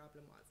of the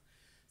problem was.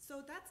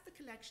 So that's the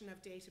collection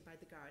of data by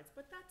the guards,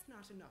 but that's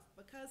not enough,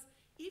 because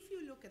if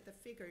you look at the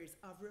figures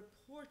of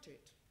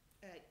reported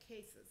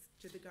cases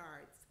to the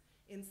guards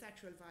in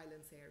sexual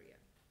violence area,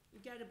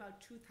 you get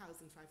about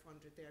 2,500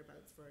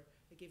 thereabouts for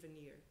a given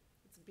year.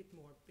 It's a bit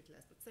more, a bit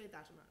less, but say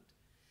that amount.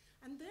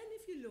 And then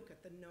if you look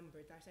at the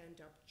number that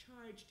end up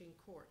charged in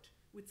court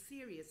with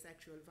serious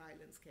sexual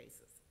violence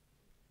cases,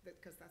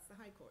 because that's the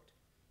High Court,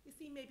 you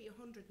see maybe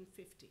 150,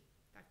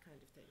 that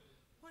kind of thing.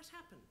 What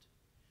happened?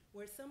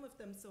 Were some of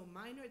them so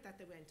minor that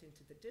they went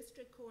into the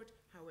district court?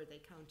 How were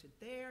they counted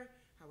there?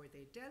 How were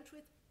they dealt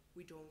with?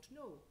 We don't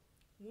know.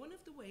 One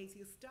of the ways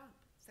you stop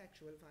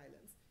sexual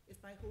violence is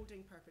by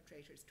holding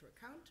perpetrators to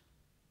account.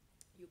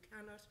 You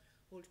cannot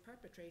hold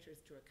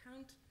perpetrators to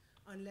account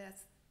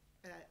unless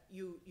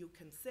you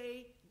can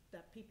say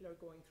that people are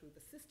going through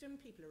the system,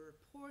 people are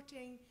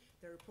reporting,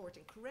 they're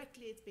reporting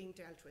correctly, it's being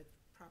dealt with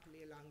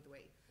properly along the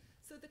way.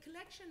 So the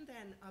collection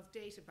then of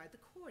data by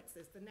the courts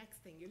is the next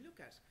thing you look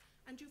at.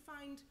 And you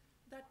find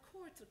that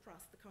courts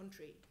across the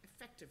country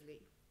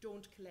effectively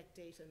don't collect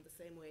data in the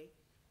same way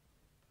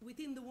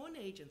within the one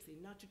agency,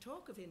 not to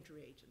talk of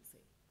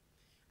interagency.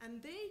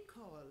 And they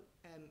call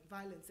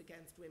violence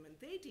against women,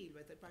 they deal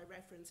with it by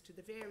reference to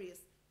the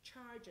various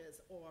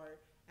charges or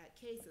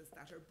cases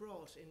that are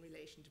brought in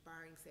relation to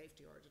barring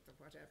safety orders or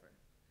whatever.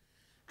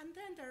 And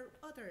then there are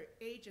other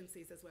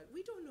agencies as well.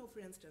 We don't know,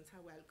 for instance,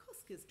 how well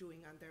CUSC is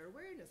doing on their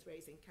awareness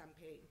raising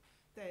campaign,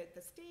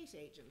 the state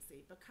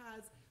agency,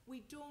 because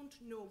we don't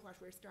know what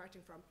we're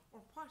starting from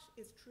or what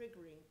is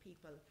triggering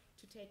people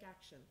to take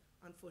action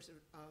on foot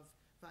of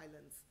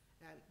violence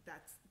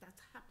that's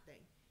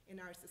happening in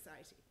our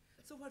society.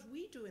 So what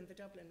we do in the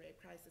Dublin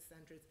Rape Crisis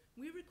Centre is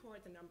we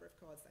record the number of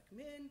calls that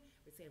come in,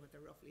 we say what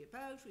they're roughly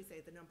about, we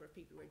say the number of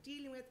people we're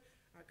dealing with.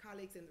 Our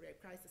colleagues in the Rape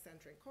Crisis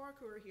Centre in Cork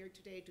who are here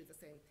today do the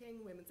same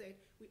thing, Women's Aid,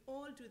 we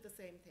all do the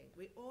same thing.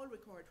 We all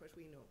record what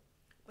we know,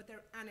 but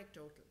they're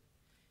anecdotal.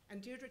 And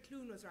Deirdre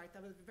Clune was right,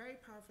 that was a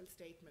very powerful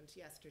statement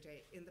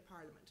yesterday in the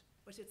Parliament,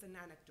 but it's an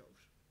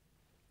anecdote.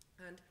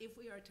 And if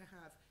we are to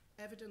have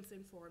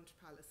evidence-informed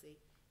policy,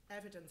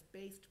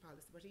 evidence-based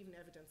policy, but even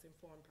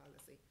evidence-informed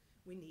policy,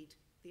 we need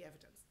the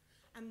evidence.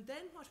 And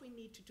then what we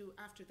need to do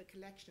after the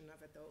collection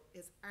of it, though,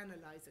 is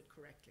analyse it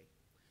correctly.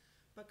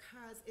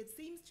 Because it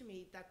seems to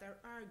me that there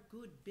are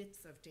good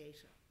bits of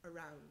data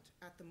around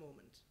at the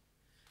moment.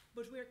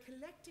 But we're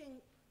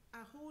collecting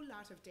a whole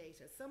lot of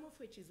data, some of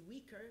which is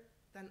weaker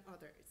than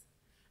others.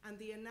 And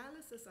the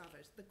analysis of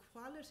it, the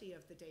quality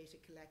of the data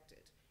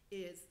collected,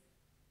 is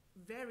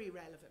very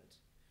relevant.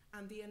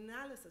 And the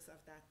analysis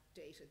of that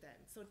data then,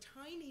 so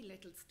tiny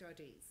little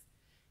studies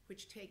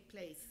which take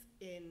place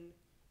in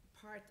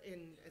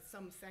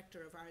some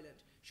sector of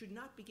Ireland should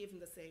not be given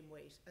the same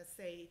weight as,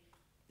 say,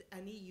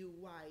 an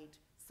EU-wide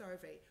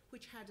survey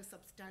which had a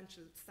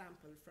substantial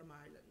sample from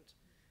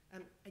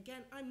Ireland.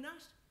 Again, I'm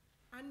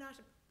not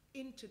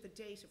into the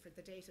data for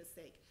the data's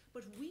sake,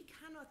 but we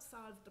cannot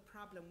solve the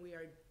problem we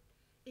are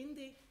in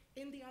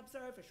the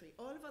observatory.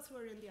 All of us who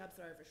are in the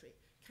observatory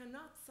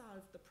cannot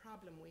solve the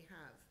problem we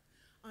have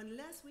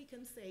unless we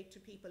can say to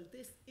people,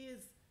 this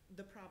is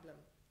the problem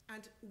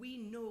and we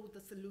know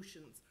the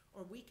solutions,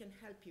 or we can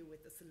help you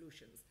with the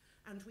solutions.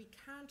 And we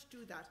can't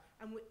do that,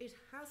 and it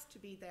has to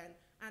be then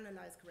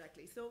analysed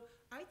correctly. So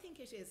I think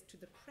it is to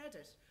the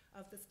credit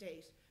of the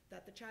state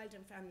that the Child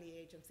and Family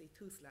Agency,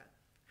 TUSLA,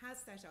 has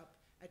set up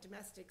a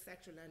domestic,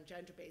 sexual and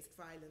gender-based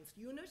violence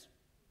unit,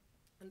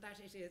 and that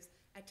it is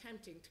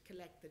attempting to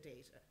collect the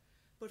data.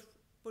 But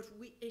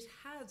it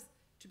has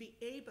to be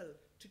able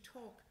to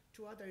talk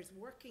to others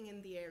working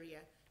in the area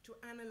to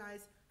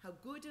analyse how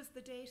good is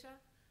the data,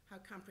 how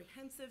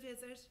comprehensive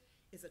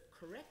is it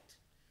correct,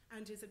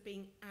 and is it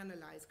being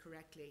analysed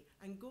correctly?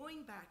 And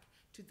going back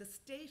to the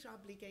state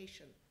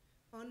obligation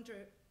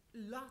under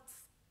lots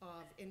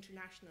of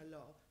international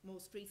law,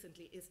 most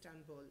recently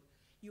Istanbul,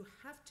 you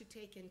have to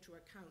take into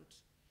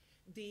account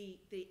the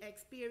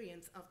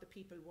experience of the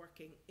people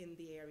working in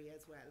the area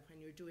as well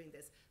when you're doing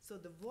this. So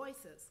the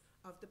voices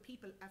of the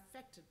people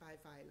affected by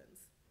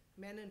violence,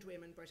 men and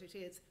women, but it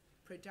is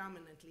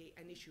predominantly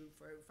an issue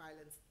for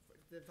violence.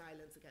 The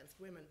violence against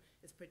women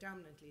is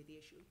predominantly the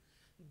issue.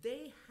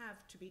 They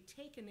have to be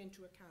taken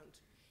into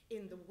account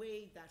in the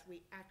way that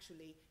we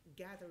actually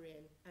gather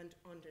in and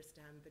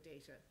understand the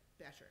data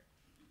better.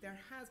 There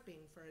has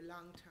been for a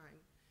long time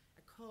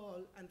a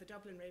call, and the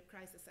Dublin Rape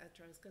Crisis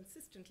Centre has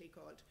consistently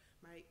called,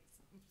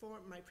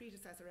 my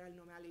predecessor Ellen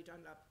O'Malley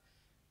Dunlop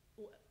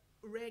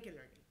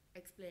regularly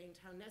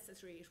explained how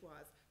necessary it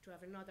was to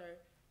have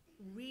another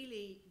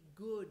really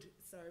good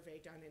survey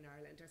done in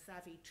Ireland, a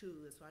SAVI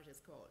 2 is what it's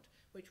called,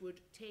 which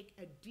would take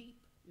a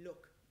deep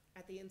look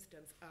at the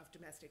incidence of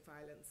domestic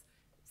violence,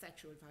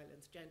 sexual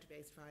violence,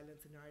 gender-based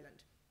violence in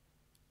Ireland.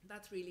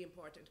 That's really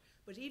important.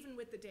 But even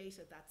with the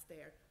data that's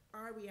there,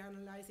 are we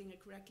analysing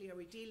it correctly? Are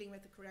we dealing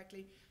with it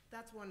correctly?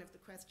 That's one of the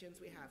questions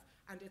we have.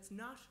 And it's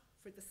not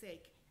for the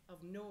sake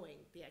of knowing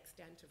the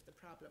extent of the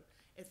problem.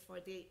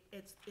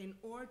 It's in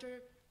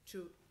order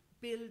to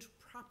build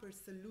proper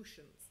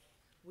solutions,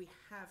 we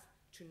have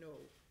to know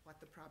what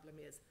the problem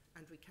is,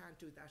 and we can't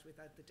do that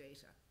without the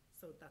data.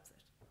 So that's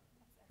it.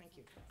 Thank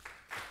you.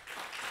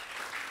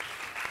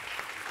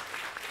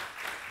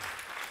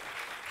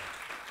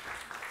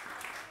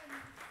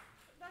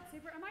 That's it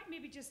super. I might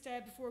maybe just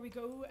before we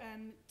go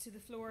to the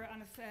floor,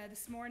 and if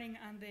this morning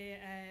and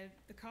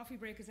the coffee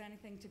break is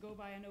anything to go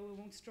by, I know we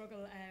won't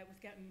struggle with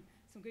getting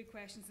some good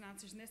questions and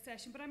answers in this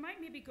session. But I might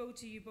maybe go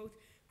to you both,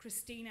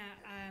 Christina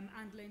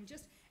and Lynn.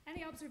 Just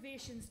any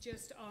observations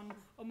just on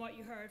what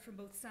you heard from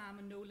both Sam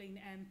and Nolene,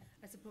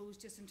 I suppose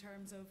just in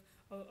terms of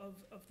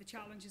the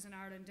challenges in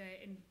Ireland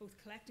in both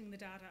collecting the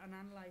data and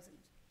analysing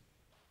it.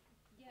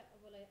 Yeah,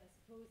 well, I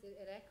suppose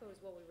it echoes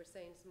what we were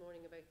saying this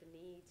morning about the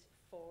need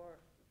for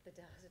the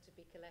data to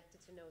be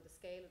collected to know the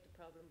scale of the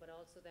problem, but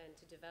also then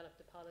to develop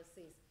the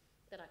policies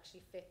that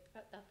actually fit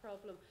that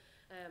problem.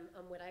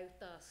 And without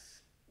that,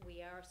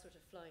 we are sort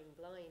of flying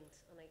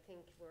blind. And I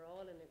think we're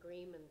all in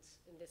agreement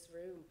in this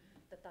room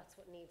that that's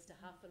what needs to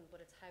happen,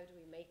 but it's how do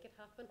we make it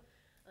happen?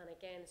 And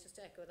again, it's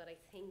just to echo that I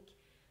think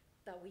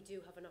that we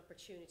do have an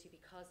opportunity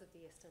because of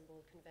the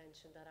Istanbul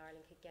Convention that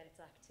Ireland could get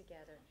its act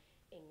together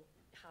in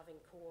having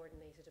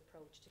coordinated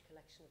approach to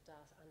collection of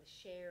data and the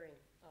sharing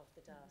of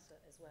the data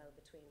as well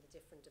between the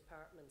different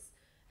departments.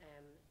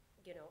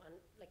 You know, and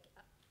like,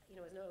 you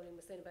know, as Nolan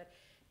was saying about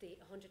the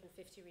 150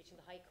 reaching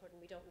the High Court, and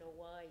we don't know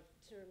why.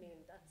 Do you know what I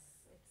mean?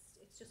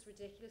 It's just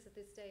ridiculous at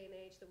this day and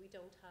age that we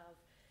don't have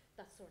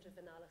that sort of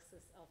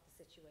analysis of the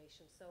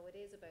situation. So it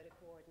is about a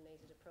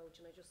coordinated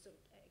approach, and I just,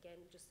 again,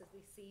 just as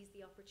we seize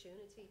the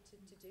opportunity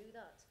to do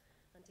that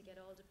and to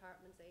get all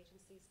departments,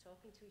 agencies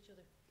talking to each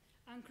other.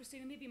 And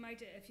Christina, maybe you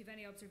might, if you have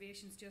any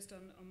observations just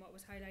on what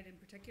was highlighted in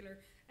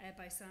particular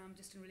by Sam,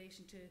 just in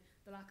relation to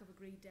the lack of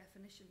agreed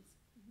definitions.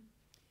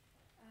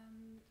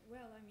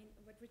 Well, I mean,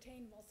 what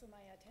retained most of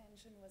my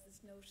attention was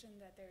this notion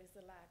that there is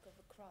a lack of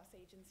a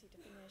cross-agency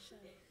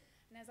definition.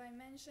 And as I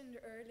mentioned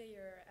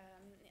earlier,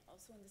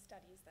 also in the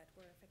studies that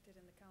were affected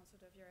in the Council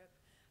of Europe,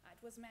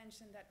 it was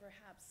mentioned that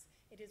perhaps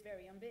it is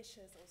very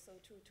ambitious also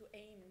to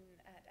aim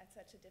at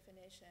such a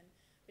definition.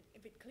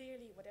 But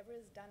clearly, whatever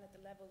is done at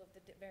the level of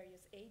the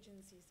various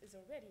agencies is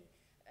already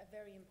a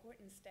very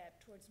important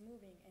step towards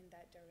moving in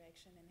that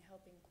direction and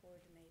helping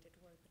coordinated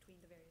work between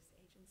the various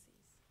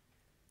agencies.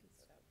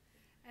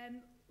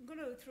 I'm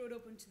going to throw it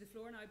open to the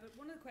floor now, but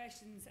one of the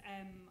questions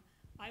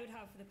I would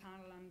have for the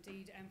panel and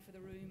indeed for the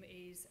room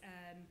is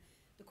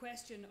the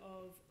question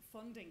of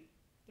funding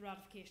the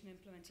ratification and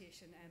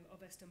implementation of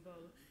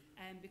Istanbul,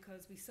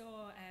 because we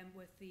saw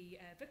with the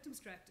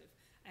Victims Directive,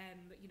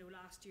 you know,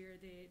 last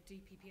year the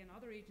DPP and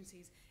other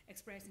agencies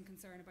expressing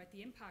concern about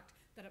the impact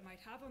that it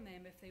might have on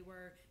them if they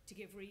were to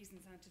give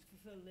reasons and to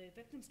fulfil the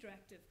Victims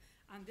Directive.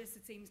 And this,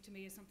 it seems to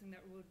me, is something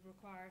that would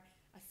require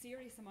a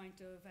serious amount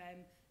of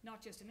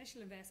not just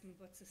initial investment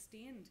but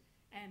sustained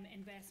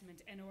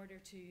investment in order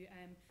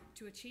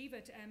to achieve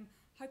it.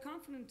 How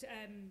confident,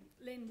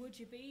 Lynn, would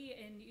you be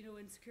in, you know,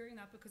 in securing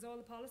that? Because all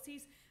the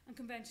policies and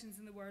conventions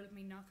in the world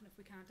mean nothing if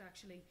we can't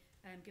actually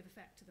give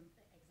effect to them.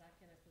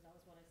 Exactly, and I suppose that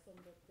was what I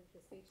summed up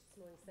the speech this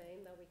morning,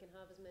 saying that we can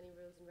have as many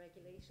rules and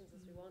regulations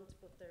as we want,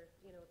 but they're,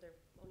 you know, they're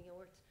only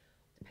worth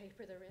the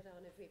paper they're written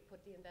on if we put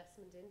the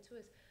investment into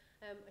it.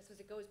 I suppose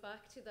it goes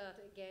back to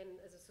that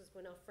again, as I suppose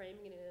we're not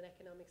framing it in an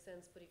economic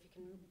sense, but if you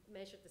can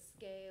measure the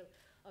scale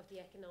of the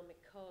economic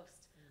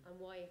cost and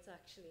why it's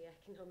actually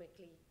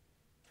economically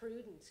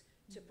prudent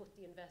to put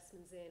the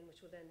investments in, which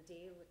will then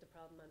deal with the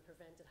problem and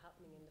prevent it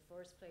happening in the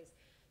first place.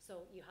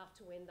 So you have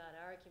to win that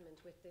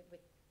argument with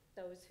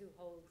those who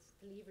hold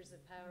the levers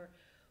of power.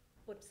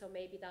 But so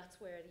maybe that's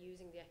where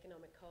using the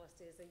economic cost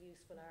is a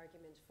useful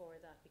argument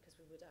for that, because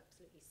we would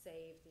absolutely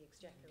save the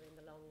exchequer in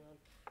the long run.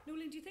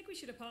 Nolan, do you think we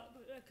should,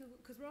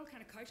 because we're all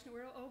kind of couching it,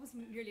 we're always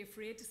nearly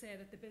afraid to say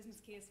that the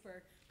business case for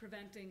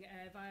preventing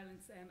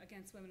violence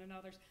against women and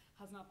others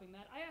has not been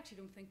met. I actually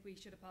don't think we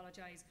should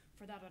apologise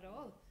for that at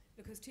all,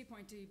 because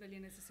 2.2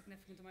 billion is a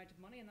significant amount of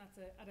money, and that's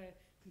at a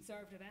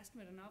conservative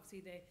estimate. And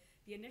obviously the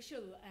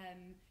initial,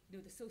 you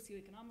know, the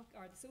socio-economic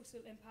or the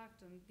social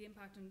impact and the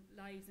impact on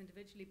lives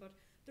individually, but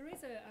there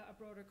is a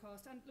broader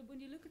cost. And when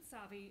you look at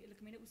Savvy,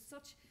 look, I mean, it was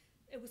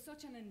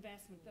such an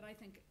investment that I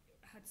think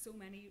had so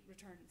many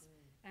returns,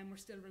 and we're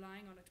still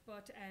relying on it.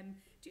 But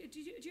do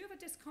you have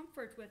a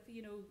discomfort with, you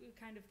know,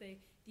 kind of the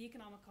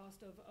economic cost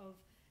of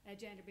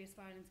gender-based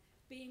violence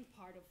being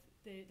part of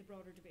the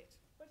broader debate?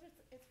 But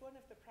it's one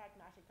of the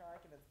pragmatic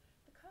arguments.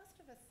 The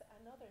cost of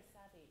another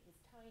Savvy is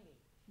tiny.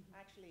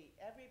 Actually,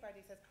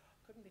 everybody says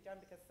couldn't be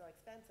done because it's so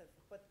expensive,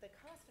 but the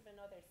cost of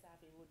another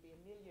Savvy would be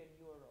 €1 million.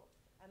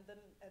 And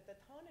the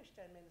Taoiseach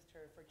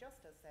Minister for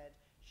Justice said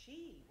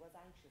she was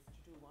anxious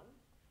to do one.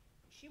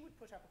 She would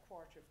put up a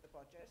quarter of the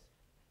budget,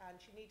 and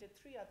she needed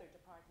 3 other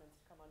departments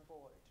to come on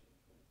board.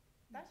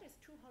 That is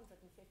 250,000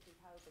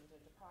 a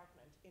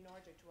department in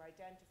order to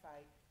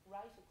identify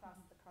right across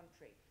the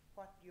country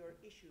what your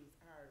issues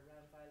are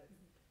around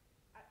violence.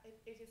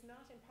 It is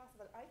not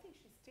impossible. I think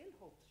she still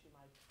hopes she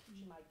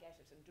might get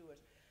it and do it.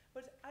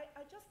 But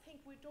I just think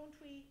we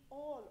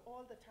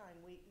all the time,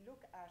 we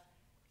look at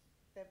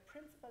the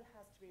principle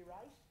has to be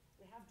right.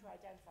 We have to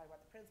identify what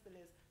the principle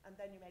is, and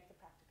then you make the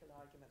practical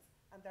arguments.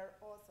 And there are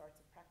all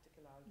sorts of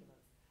practical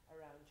arguments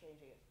around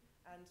changing it.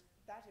 And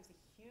that is a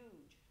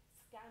huge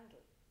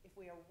scandal if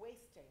we are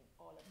wasting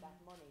all of that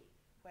money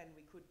when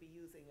we could be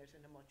using it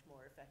in a much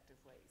more effective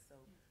way. So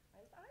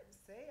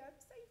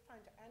I'd say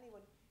find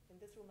anyone in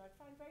this room, I'd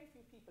find very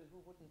few people who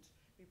wouldn't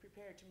be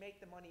prepared to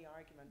make the money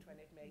argument when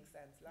it makes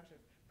sense. A lot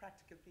of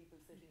practical people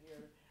sitting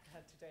here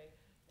today.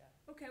 Yeah.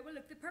 Okay, well,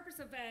 look, the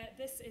purpose of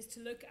this is to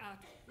look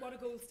at what a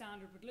gold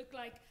standard would look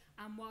like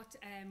and what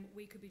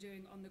we could be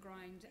doing on the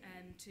ground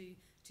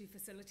to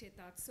facilitate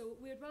that. So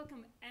we would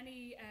welcome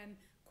any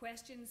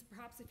questions.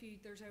 Perhaps if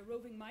there's a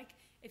roving mic,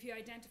 if you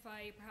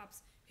identify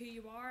perhaps who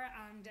you are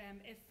and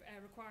if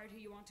required who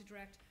you want to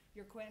direct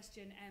your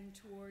question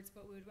towards,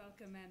 but we would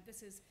welcome,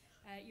 this is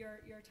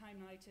your time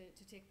now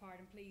to take part,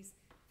 and please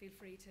feel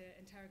free to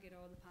interrogate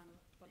all the panel,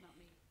 but not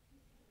me.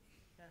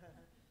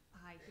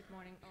 Hi, good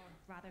morning, or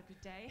rather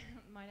good day.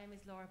 My name is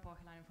Laura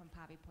Borkelein from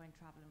Pavy Point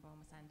Travel and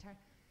Roma Centre.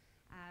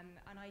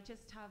 And I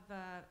just have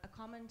a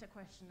comment, a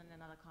question and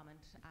another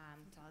comment,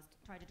 so I'll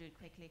try to do it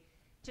quickly.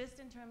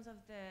 Just in terms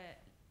of the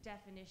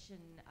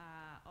definition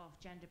of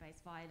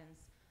gender-based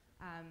violence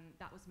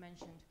that was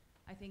mentioned,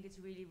 I think it's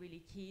really,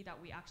 really key that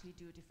we actually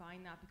do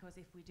define that, because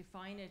if we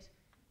define it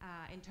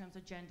in terms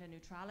of gender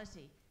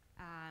neutrality,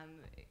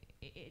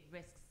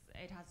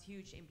 it has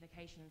huge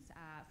implications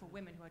for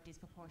women who are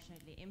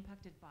disproportionately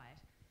impacted by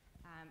it.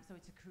 So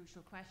it's a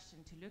crucial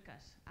question to look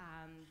at,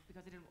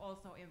 because it will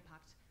also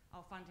impact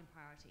our funding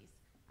priorities.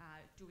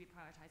 Do we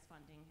prioritise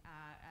funding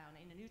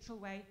in a neutral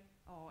way,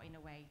 or in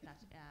a way that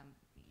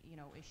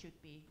it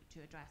should be to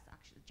address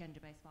actual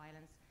gender-based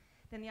violence?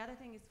 Then the other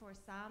thing is for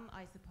Sam,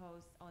 I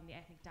suppose, on the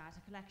ethnic data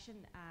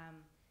collection.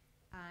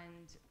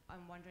 And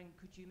I'm wondering,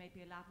 could you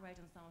maybe elaborate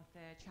on some of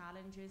the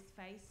challenges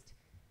faced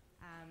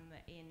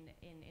in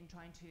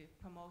trying to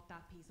promote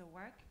that piece of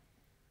work?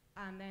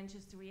 And then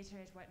just to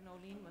reiterate what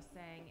Nolene was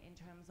saying in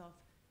terms of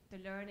the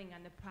learning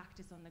and the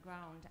practice on the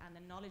ground and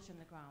the knowledge on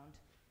the ground,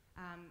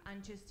 and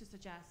just to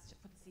suggest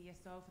for the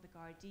CSO, for the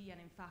Gardaí, and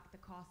in fact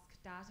the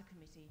COSC Data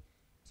Committee,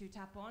 to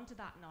tap onto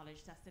that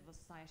knowledge that civil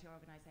society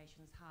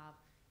organisations have.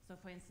 So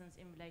for instance,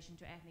 in relation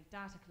to ethnic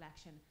data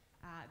collection,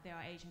 there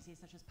are agencies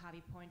such as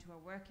Pavy Point who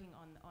are working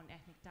on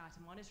ethnic data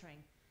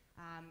monitoring,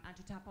 and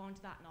to tap onto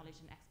that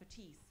knowledge and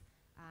expertise.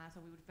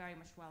 So we would very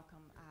much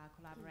welcome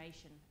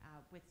collaboration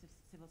with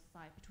civil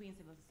society, between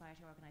civil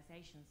society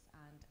organisations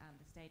and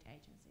the state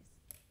agencies.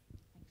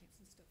 Thank you.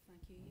 Excellent stuff,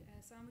 thank you.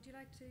 Sam, would you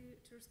like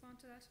to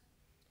respond to that?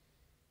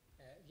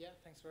 Yeah,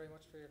 thanks very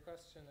much for your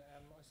question.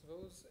 I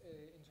suppose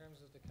in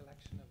terms of the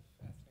collection of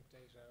ethnic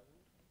data,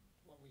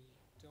 what we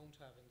don't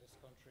have in this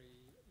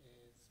country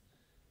is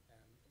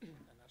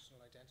a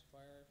national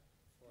identifier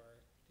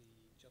for the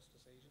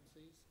justice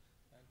agencies,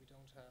 and we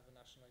don't have a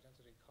national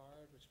identity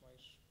card which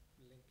might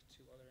link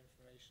to other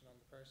information on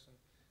the person.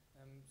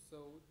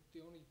 So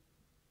the only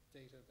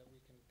data that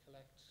we can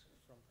collect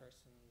from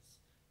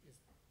persons is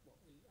what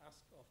we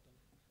ask of them,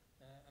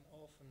 and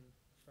often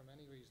for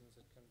many reasons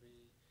it can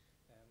be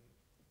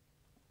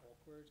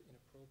awkward,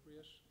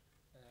 inappropriate,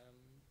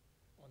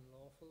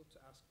 unlawful to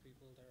ask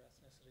people their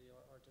ethnicity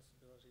or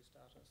disability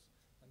status,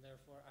 and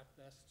therefore at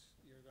best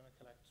you're going to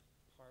collect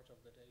part of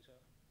the data.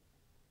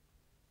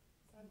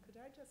 Sam, could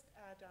I just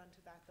add on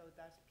to that though,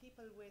 that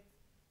people with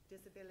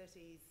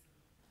disabilities,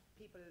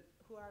 people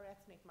who are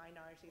ethnic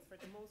minorities for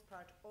the most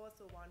part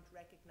also want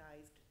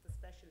recognised the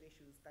special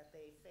issues that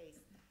they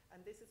face,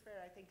 and this is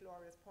where I think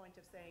Laura's point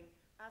of saying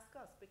ask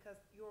us,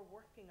 because you're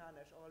working on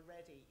it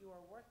already. You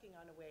are working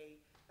on a way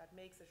that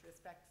makes it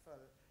respectful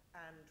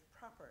and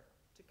proper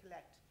to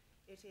collect.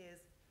 It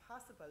is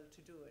possible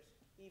to do it,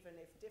 even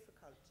if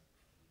difficult.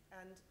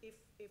 And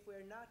if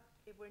we're not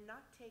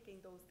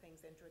taking those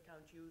things into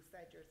account, you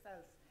said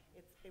yourself,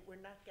 we're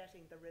not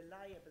getting the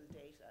reliable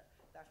data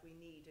that we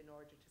need in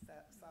order to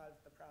solve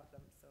the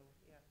problem. So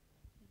yeah.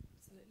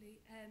 Absolutely.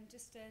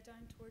 Just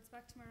down towards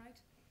back to my right.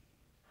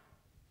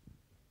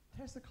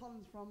 Tessa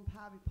Collins from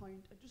Pavy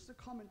Point. Just a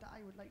comment that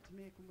I would like to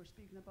make when we're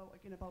speaking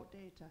about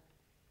data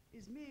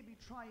is maybe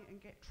try and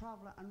get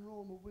traveller and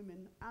Roma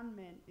women and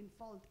men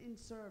involved in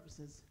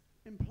services,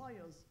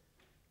 employers,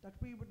 that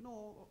we would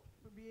know,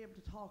 would be able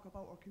to talk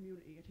about our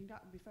community. I think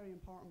that would be a very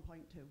important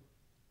point too.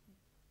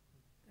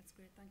 That's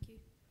great, thank you.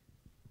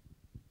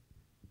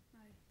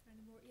 Now,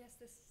 any more? Yes,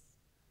 this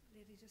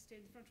lady just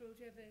in the front row.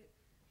 Do you have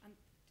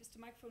just a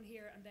microphone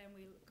here, and then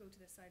we'll go to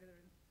this side of the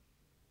room.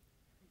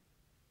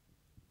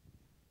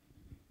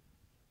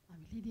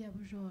 I'm Lydia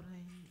Bujor.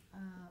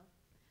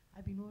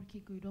 I've been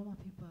working with Roma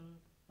people,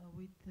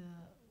 with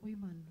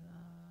women,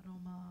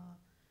 Roma,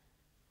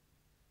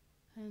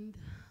 and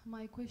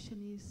my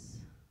question is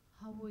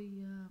how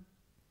we,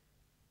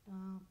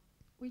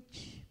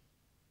 which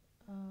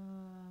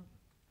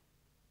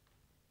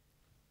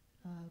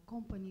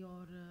company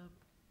or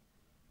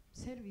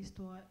service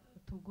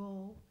to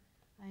go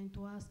and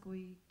to ask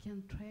we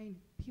can train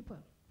people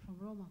from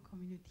Roma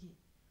community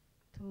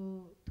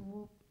to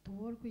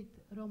work with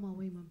Roma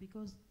women,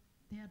 because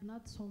they are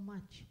not so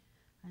much,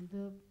 and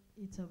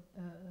it's a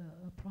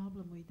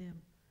problem with them.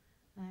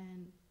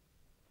 And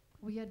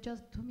we are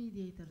just two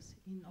mediators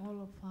in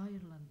all of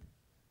Ireland,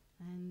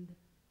 and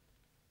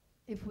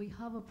if we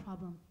have a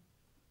problem,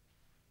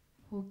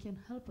 who can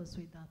help us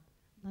with that?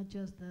 not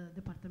just the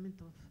Department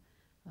of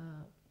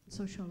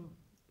Social,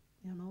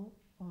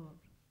 or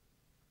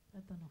I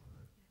don't know.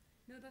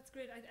 No, that's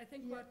great. I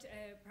think what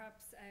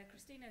perhaps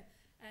Christina,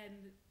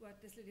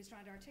 what this lady's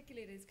trying to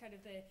articulate is kind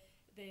of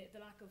the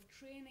lack of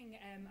training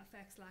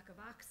affects lack of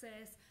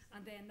access,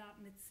 and then that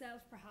in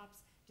itself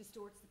perhaps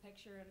distorts the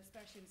picture, and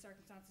especially in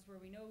circumstances where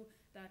we know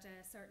that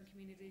certain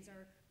communities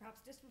are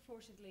perhaps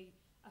disproportionately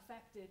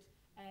affected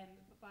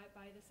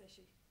by this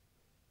issue.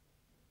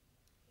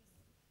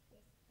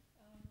 Yes.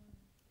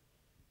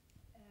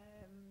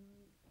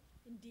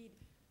 Indeed,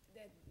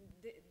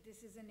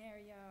 this is an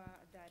area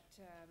that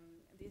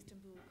the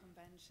Istanbul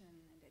Convention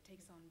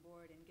takes on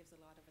board and gives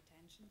a lot of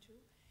attention to.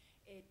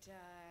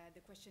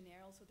 The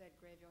questionnaire also that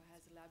Grevio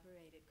has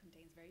elaborated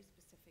contains very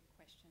specific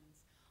questions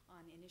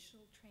on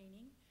initial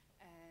training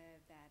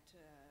that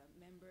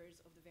members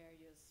of the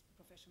various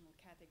professional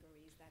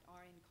categories that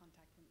are in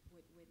contact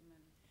with women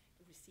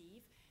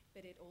receive,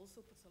 but it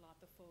also puts a lot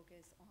of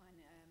focus on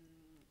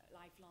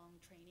lifelong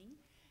training,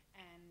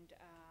 and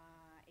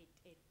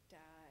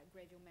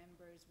Grevio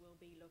members will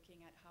be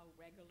looking at how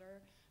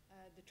regular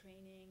the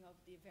training of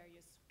the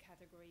various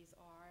categories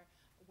are,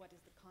 what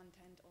is the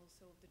content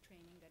also of the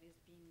training that is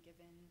being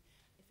given,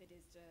 if it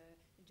is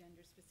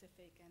gender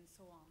specific, and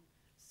so on.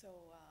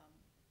 So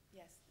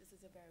yes, this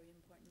is a very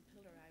important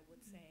pillar, I would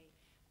say,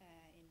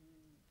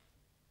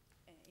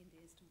 in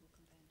the Istanbul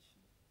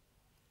Convention.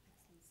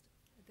 Excellent stuff.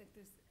 I think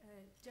there's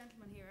a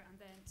gentleman here, and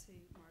then to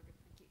Margaret.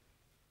 Thank you.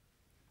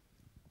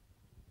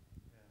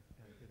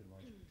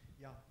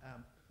 Yeah,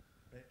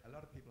 a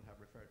lot of people have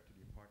referred to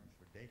the importance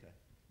for data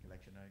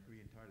collection. I agree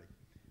entirely.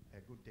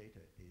 Good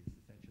data is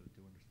essential to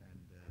understand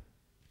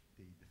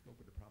the scope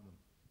of the problem.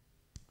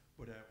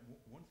 But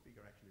one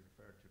speaker actually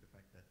referred to the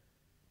fact that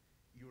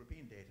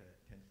European data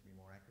tends to be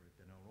more accurate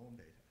than our own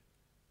data.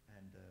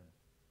 And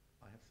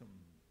I have some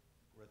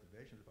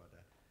reservations about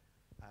that.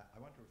 I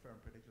want to refer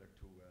in particular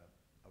to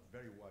a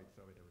very wide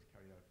survey that was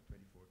carried out in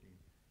 2014.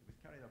 It was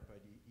carried out by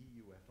the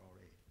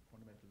EUFRA,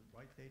 Fundamental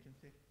Rights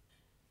Agency,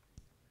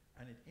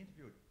 and it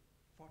interviewed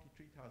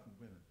 43,000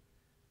 women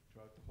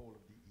throughout the whole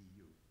of the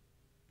EU.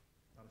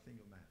 Not a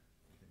single man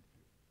was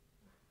interviewed.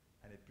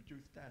 And it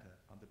produced data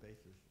on the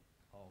basis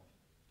of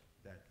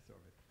that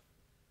survey.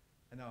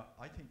 And now,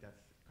 I think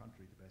that's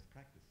contrary to best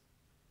practice.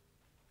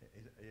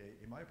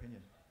 In my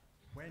opinion,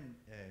 when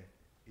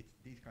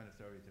these kind of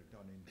surveys are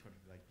done in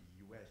countries like the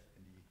US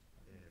and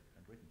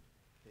Britain,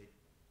 they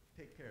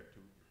take care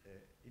to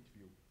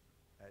interview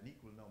an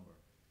equal number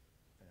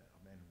of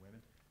men and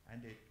women, and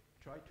they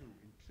try to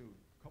include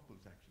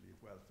couples actually as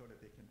well, so that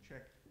they can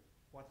check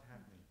what's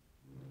happening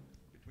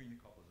between the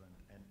couples,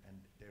 and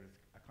there's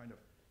a kind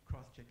of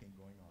cross-checking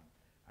going on.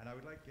 And I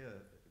would like,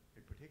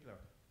 in particular,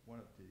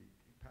 one of the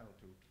panel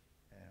to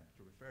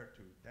refer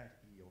to that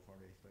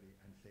EUFRA study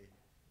and say,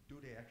 do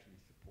they actually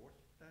support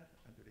that,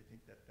 and do they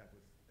think that that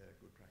was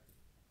good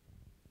practice?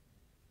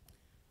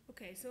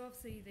 Okay, so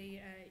obviously the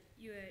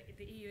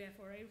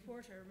EUFRA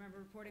report, I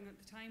remember reporting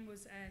at the time,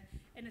 was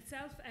in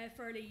itself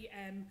fairly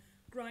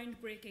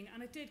groundbreaking,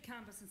 and it did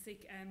canvass and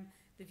seek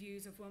the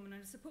views of women,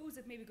 and I suppose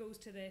it maybe goes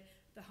to the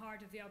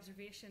heart of the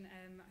observation.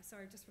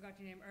 Sorry, I just forgot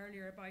your name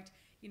earlier, about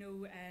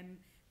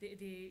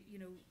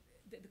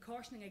the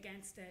cautioning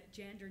against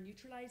gender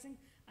neutralising,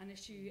 an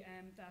issue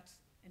that,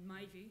 in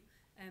my view,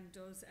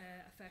 does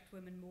affect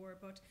women more,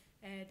 but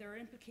there are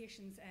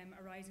implications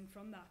arising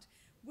from that.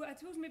 Well, I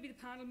suppose maybe the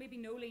panel, maybe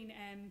Nolene,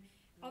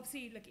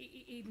 obviously, like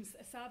even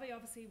Savi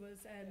obviously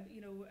was,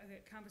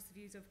 canvassed the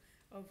views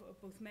of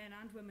both men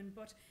and women,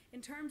 but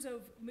in terms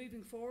of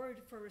moving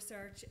forward for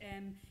research,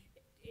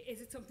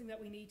 is it something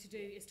that we need to do,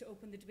 is to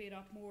open the debate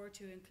up more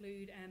to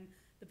include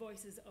the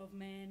voices of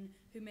men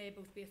who may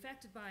both be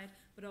affected by it,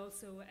 but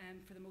also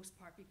for the most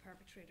part be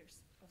perpetrators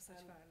of such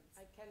violence?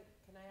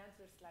 Can I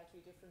answer a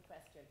slightly different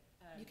question?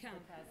 You can.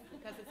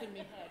 Because it's in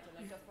my head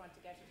and I just want to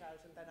get it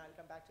out, and then I'll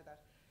come back to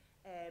that.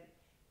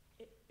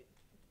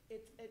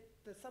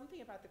 There's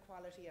something about the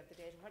quality of the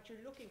data, what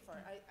you're looking for.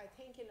 I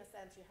think in a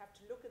sense you have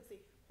to look and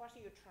see what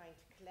are you trying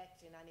to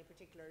collect in any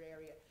particular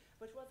area.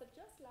 But was it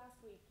just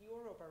last week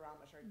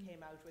Eurobarometer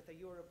came out with a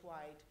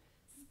Europe-wide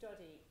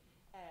study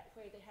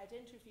where they had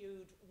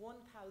interviewed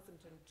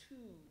 1,002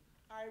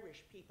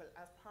 Irish people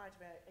as part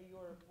of a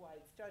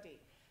Europe-wide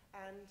study,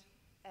 and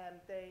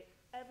the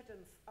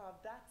evidence of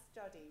that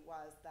study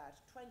was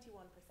that 21%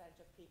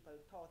 of people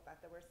thought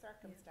that there were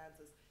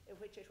circumstances in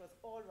which it was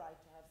all right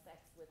to have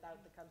sex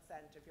without the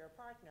consent of your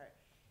partner,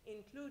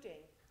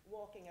 including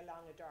walking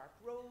along a dark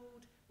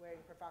road, wearing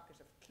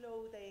provocative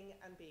clothing,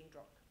 and being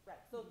drunk.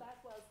 Right, so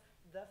that was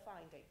the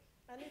finding.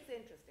 And it's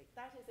interesting,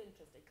 that is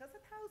interesting, because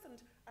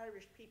 1,000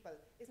 Irish people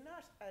is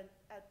not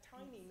a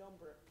tiny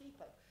number of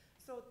people.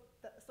 So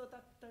that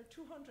there are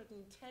 210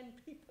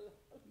 people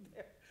out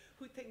there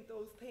who think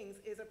those things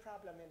is a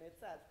problem in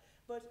itself.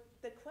 But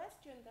the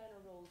question then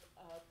arose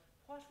of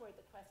what were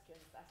the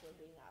questions that were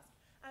being asked.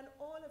 And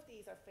all of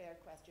these are fair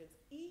questions.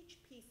 Each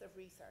piece of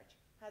research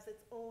has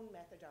its own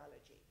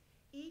methodology.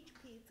 Each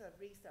piece of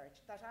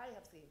research that I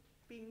have seen,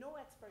 being no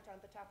expert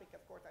on the topic,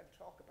 of course I'll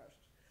talk about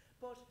it,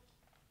 but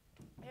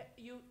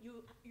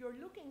you're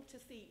looking to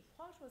see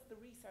what was the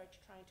research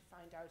trying to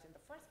find out in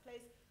the first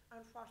place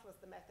and what was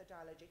the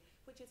methodology,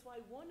 which is why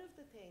one of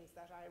the things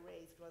that I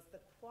raised was the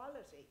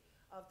quality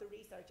of the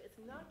research. It's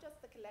not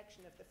just the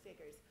collection of the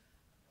figures.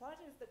 What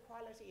is the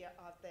quality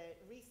of the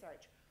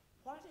research?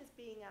 What is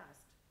being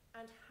asked?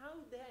 And how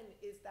then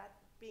is that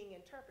being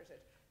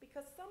interpreted?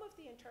 Because some of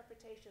the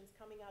interpretations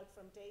coming out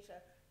from data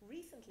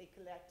recently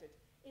collected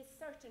is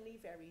certainly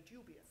very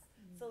dubious.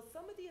 So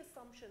some of the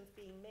assumptions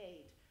being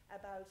made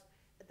about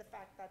the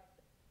fact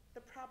that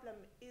the problem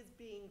is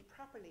being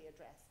properly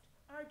addressed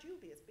are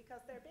dubious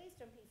because they're based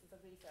on pieces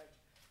of research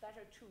that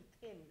are too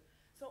thin.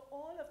 So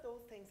all of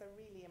those things are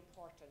really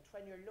important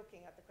when you're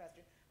looking at the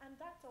question. And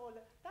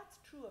that's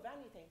true of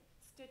anything.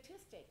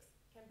 Statistics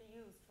can be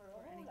used for a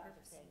whole lot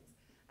of things.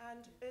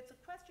 And it's a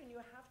question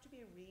you have to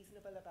be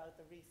reasonable about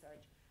the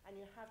research and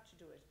you have to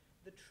do it.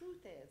 The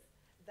truth is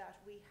that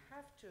we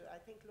have to,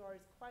 I think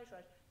Laura's quite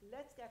right,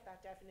 let's get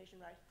that definition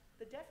right.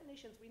 The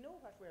definitions, we know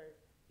what we're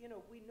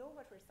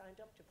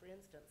signed up to, for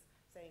instance,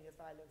 saying is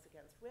violence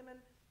against women.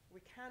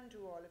 We can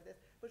do all of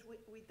this, but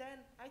we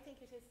then, I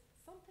think it is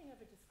something of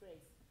a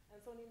disgrace, and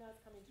it's only now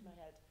it's coming to my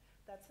head,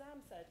 that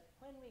Sam said,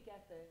 when we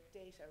get the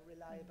data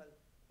reliable,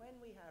 when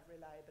we have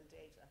reliable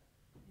data,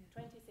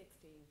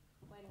 2016,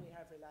 when we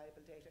have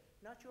reliable data,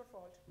 not your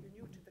fault, you're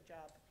new to the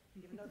job,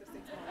 you have another 6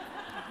 months.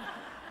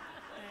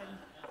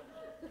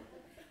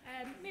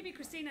 Maybe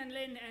Christina and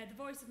Lynn, the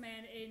voice of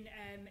men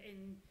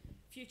in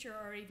future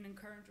or even in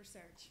current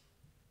research.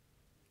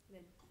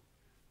 Lynn.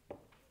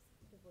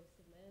 The voice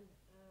of men.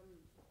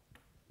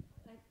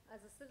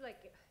 As I said, I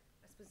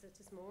suppose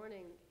this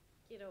morning,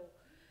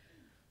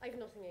 I've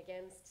nothing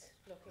against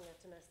looking at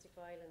domestic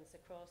violence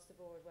across the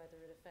board, whether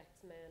it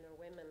affects men or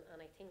women,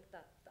 and I think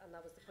that, and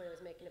that was the point I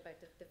was making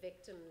about the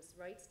Victims'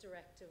 Rights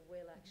Directive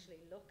will actually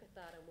look at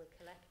that and will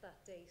collect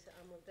that data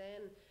and will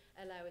then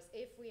allow us,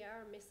 if we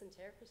are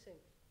misinterpreting,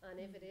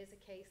 and if it is a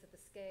case that the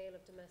scale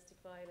of domestic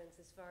violence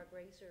is far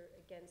greater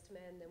against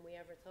men than we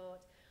ever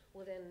thought,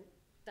 well then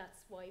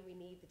that's why we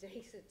need the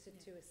data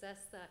to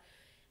assess that.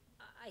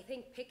 I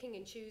think picking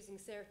and choosing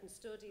certain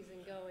studies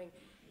and going,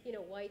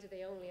 why do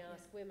they only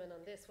ask women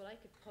on this? Well, I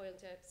could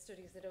point out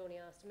studies that only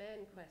asked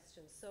men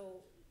questions.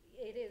 So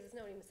it's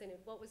not even saying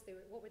what were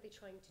they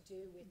trying to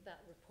do with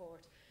that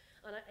report?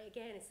 And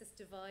again, it's this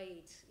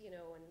divide,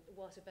 and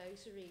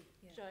whataboutery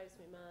drives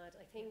me mad.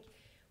 I think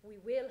we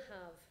will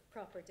have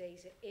proper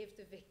data if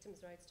the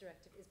Victims' Rights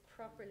Directive is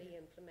properly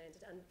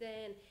implemented. And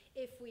then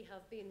if we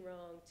have been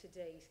wrong to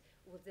date,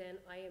 well then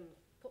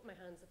put my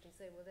hands up and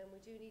say, well then we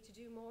do need to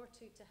do more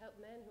to help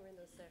men who are in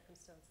those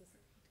circumstances.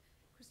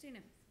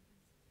 Christina.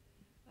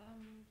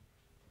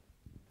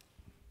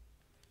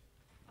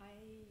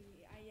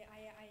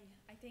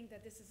 I think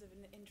that this is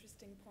an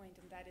interesting point,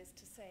 and that is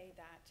to say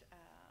that,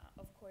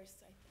 of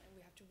course,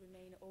 we have to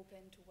remain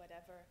open to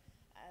whatever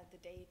the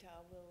data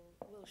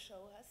will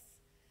show us.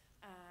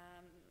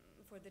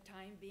 For the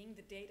time being,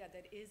 the data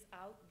that is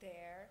out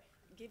there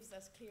gives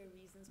us clear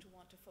reasons to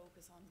want to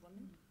focus on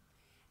women,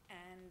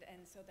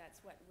 and so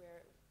that's what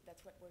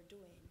we're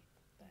doing.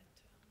 But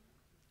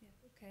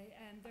okay,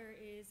 and there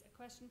is a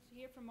question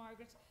here from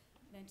Margaret.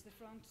 Then to the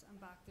front and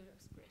back there.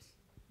 That's great.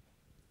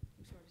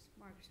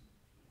 Margaret.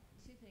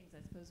 Two things, I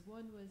suppose.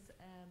 One was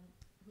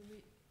when we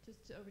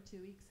just over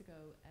 2 weeks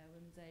ago,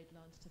 Women's Aid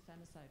launched a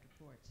femicide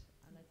report,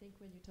 and I think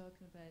when you're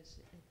talking about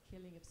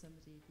killing of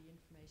somebody, the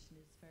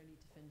information is fairly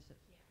definitive.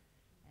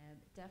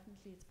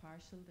 Definitely, it's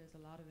partial. There's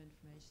a lot of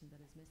information that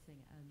is missing,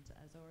 and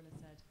as Orla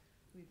said,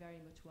 we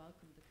very much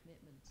welcome the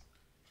commitment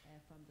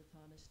from the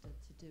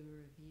Taoiseach to do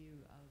a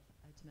review of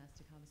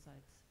domestic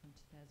homicides from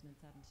 2007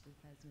 to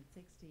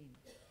 2016.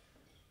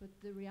 But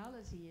the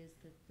reality is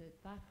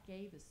that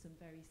gave us some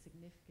very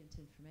significant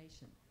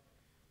information.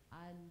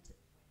 And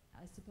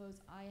I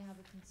suppose I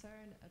have a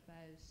concern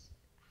about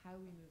how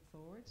we move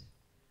forward.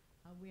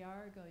 And we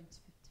are going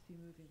to be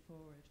moving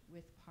forward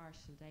with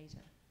partial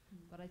data.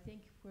 But I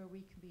think where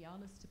we can be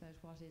honest about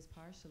what is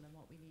partial and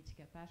what we need to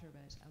get better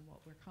about and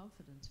what we're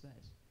confident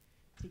about,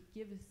 to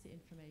give us the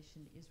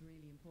information is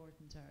really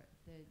important.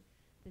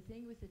 The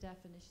thing with the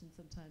definition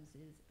sometimes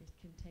is it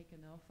can take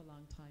an awful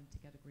long time to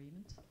get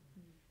agreement.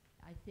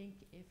 I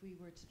think if we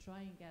were to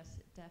try and get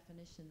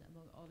definition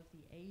among all of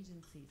the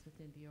agencies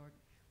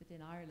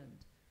within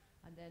Ireland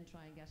and then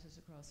try and get it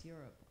across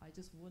Europe, I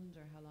just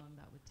wonder how long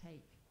that would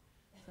take.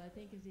 So I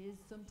think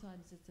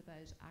sometimes it's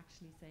about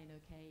actually saying,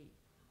 okay,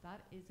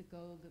 that is a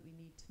goal that we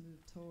need to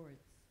move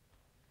towards,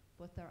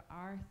 but there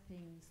are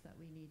things that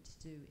we need to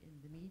do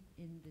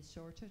in the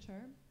shorter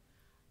term,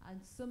 and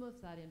some of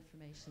that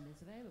information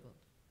is available.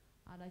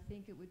 And I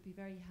think it would be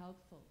very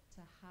helpful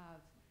to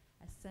have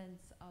a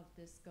sense of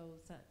this goal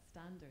set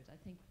standard. I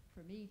think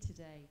for me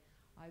today,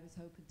 I was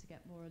hoping to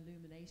get more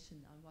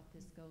illumination on what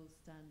this goal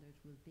standard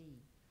will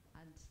be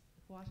and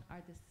what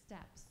are the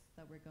steps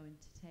that we're going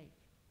to take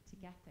to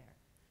get there.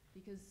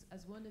 Because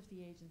as one of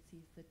the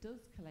agencies that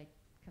does collect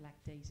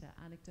data,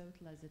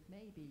 anecdotal as it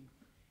may be,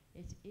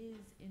 it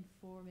is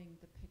informing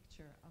the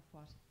picture of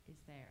what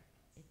is there.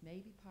 It may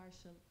be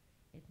partial,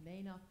 it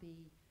may not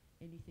be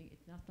anything,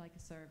 it's not like a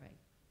survey,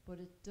 but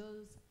it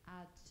does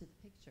add to the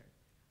picture.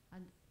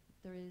 And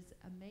there is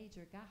a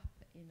major gap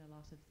in a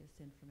lot of this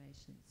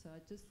information. So I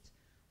just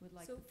would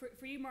like So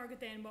for you, Margaret,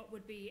 then what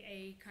would be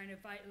a kind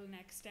of vital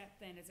next step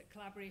then? Is it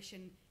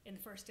collaboration in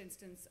the first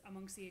instance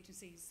amongst the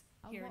agencies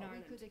here in what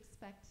Ireland? we could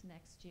expect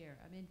next year.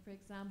 I mean, for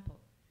example,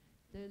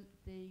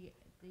 the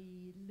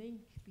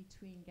link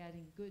between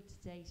getting good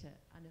data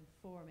and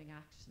informing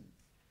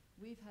actions.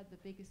 We've had the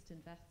biggest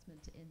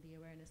investment in the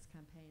awareness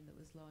campaign that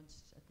was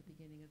launched at the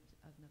beginning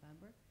of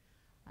November.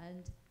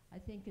 And I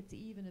think it's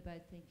even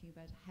about thinking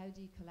about how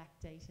do you collect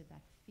data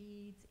that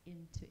feeds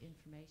into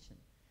information.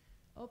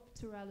 Up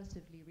to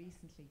relatively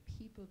recently,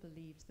 people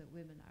believed that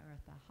women are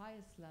at the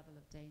highest level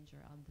of danger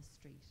on the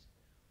street.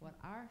 What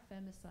our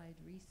femicide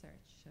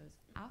research shows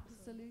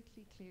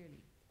absolutely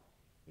clearly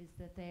is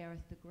that they are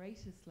at the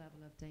greatest level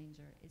of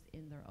danger is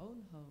in their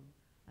own home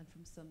and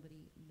from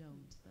somebody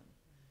known to them.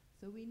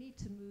 So we need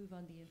to move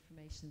on the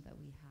information that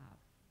we have.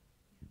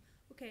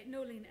 Okay,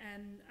 Nolene,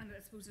 and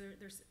I suppose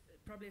there's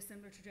probably a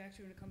similar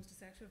trajectory when it comes to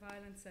sexual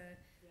violence.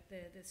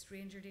 The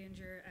stranger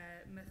danger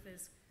myth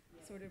is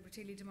sort of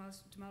routinely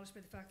demolished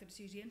by the fact that it's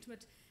usually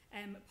intimate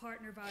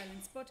partner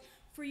violence. But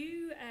for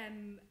you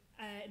in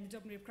the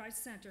Dublin Rape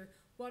Crisis Centre,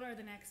 what are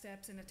the next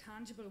steps in a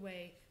tangible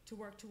way to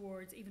work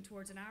towards, even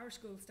towards an Irish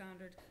gold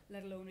standard,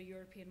 let alone a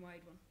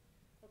European-wide one?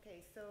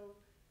 Okay, so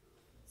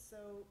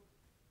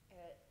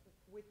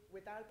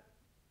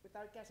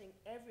without getting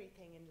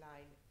everything in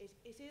line,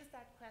 it is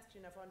that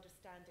question of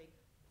understanding,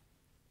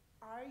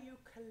 are you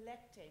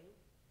collecting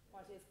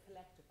what is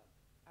collectible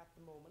at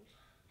the moment?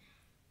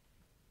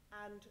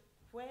 And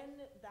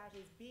when that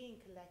is being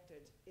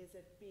collected, is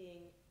it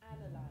being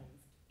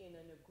analysed in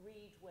an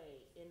agreed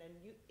way, in a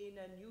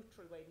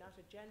neutral way, not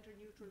a gender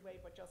neutral way,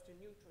 but just a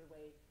neutral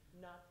way,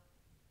 not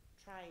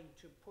trying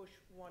to push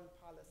one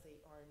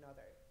policy or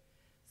another?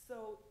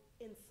 So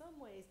in some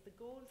ways, the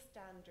gold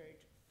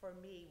standard for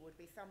me would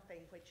be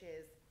something which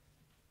is,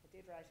 I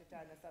did write it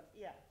down as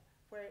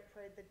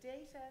where the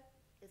data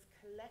is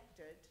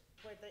collected,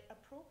 where the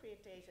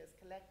appropriate data is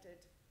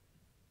collected,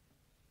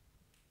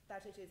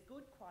 that it is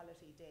good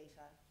quality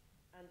data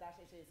and that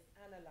it is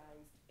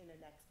analysed in an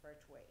expert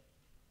way.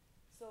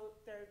 So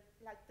they're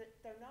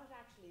not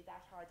actually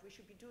that hard. We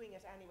should be doing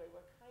it anyway.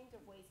 We're kind of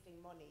wasting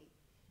money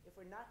if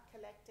we're not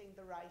collecting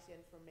the right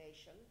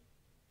information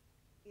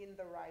in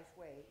the right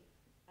way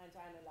and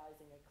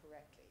analysing it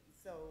correctly.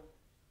 So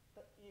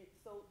you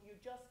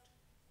just,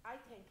 I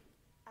think,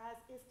 as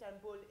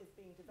Istanbul is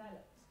being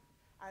developed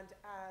and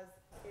as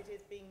it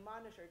is being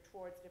monitored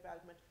towards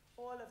development,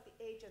 all of the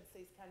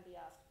agencies can be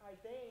asked, are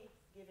they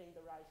giving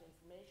the right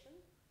information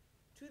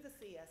to the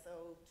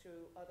CSO,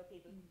 to other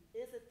people?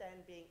 Is it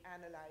then being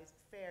analysed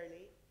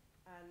fairly?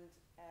 And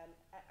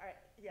are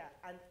we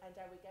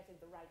getting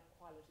the right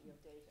quality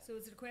of data? So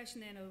is it a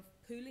question then of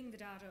pooling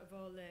the data of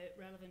all the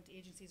relevant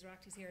agencies or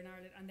actors here in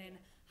Ireland and then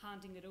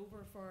handing it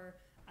over for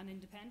an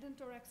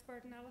independent or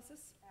expert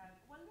analysis?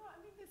 Well, no, I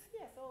mean, the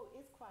CSO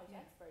is quite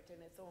expert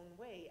in its own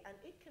way, and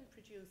it can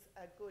produce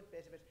a good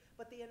bit of it.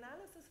 But the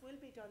analysis will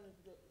be done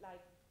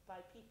by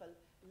people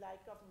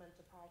like government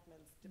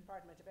departments,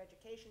 Department of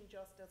Education,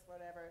 Justice,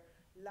 whatever,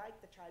 like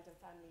the Child and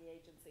Family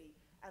Agency.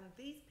 And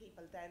these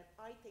people then,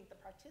 I think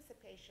the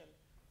participation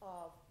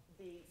of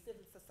the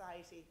civil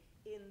society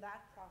in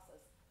that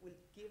process will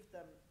give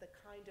them the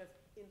kind of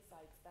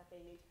insights that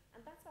they need.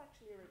 And that's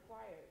actually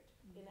required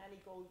in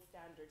any gold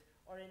standard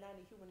or in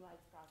any human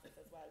rights process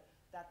as well,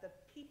 that the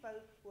people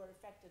who are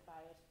affected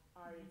by it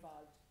are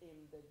involved in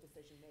the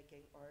decision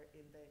making or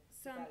in the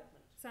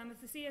development. Sam, if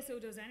the CSO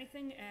does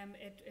anything,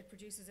 it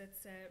produces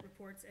its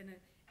reports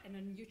in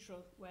a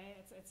neutral way.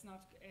 It's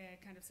not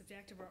kind of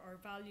subjective or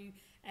value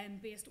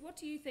based. What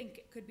do you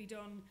think could be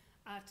done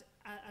at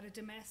a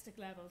domestic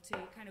level to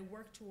kind of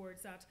work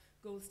towards that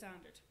gold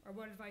standard? Or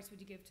what advice would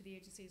you give to the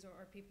agencies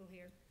or people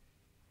here?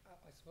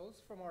 I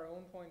suppose from our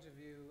own point of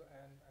view,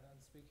 and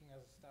speaking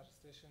as a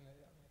statistician,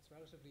 it's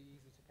relatively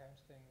easy to count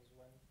things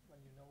when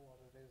you know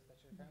what it is that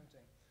you're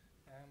counting.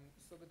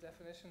 So the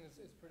definition is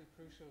pretty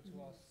crucial to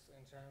us in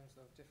terms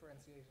of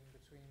differentiating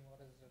between what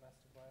is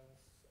domestic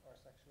violence or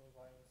sexual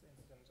violence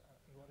incident and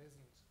what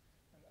isn't.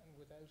 And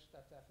without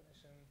that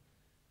definition,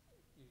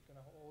 you're going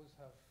to always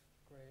have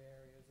grey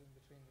areas in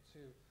between the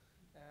two.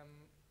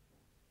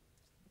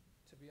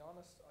 To be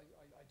honest,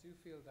 I do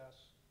feel that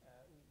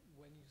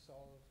when you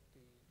solve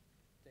the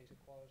data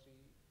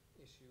quality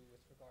issue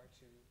with regard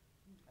to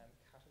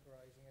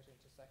categorising it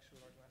into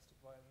sexual or domestic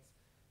violence,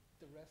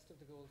 the rest of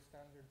the gold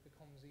standard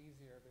becomes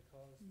easier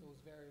because those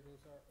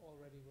variables are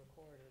already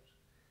recorded.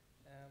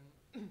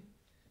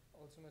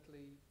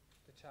 Ultimately,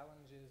 the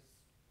challenge is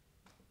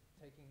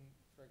taking,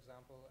 for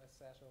example, a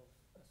set of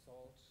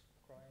assault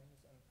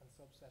crimes and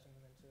subsetting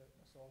them into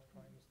assault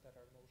crimes that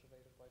are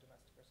motivated by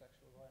domestic or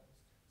sexual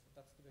violence. So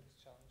that's the biggest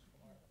challenge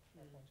from our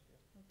point of view.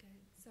 Okay,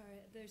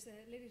 sorry, there's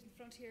a lady in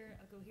front here,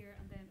 I'll go here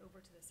and then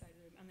over to the side of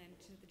the room and then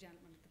to the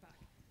gentleman at the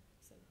back.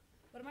 So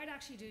what I might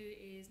actually do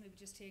is maybe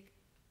just take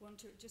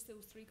just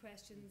those three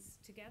questions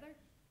together.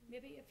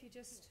 Maybe if you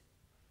just,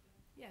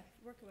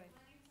 work away.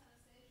 My name's Anna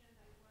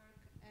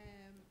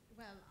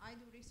well, I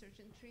do research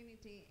in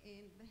Trinity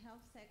in the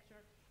health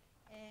sector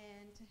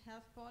and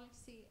health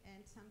policy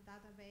and some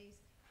database.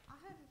 I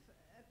have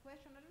a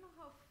question. I don't know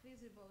how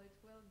feasible it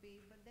will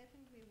be, but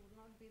definitely will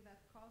not be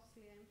that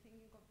costly. I'm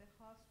thinking of the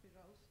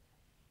hospitals.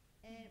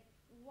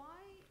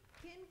 Why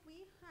can't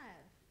we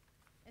have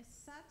a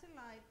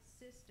satellite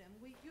system?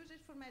 We use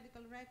it for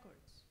medical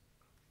records.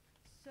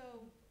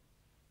 So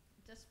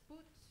just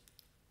put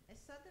a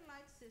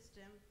satellite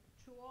system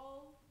to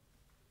all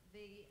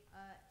the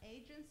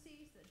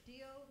agencies that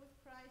deal with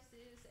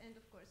crisis, and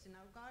of course in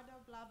Algarda,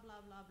 blah,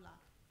 blah, blah, blah.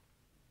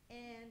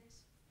 And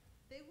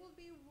there will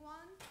be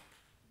one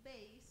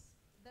base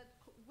that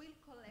will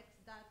collect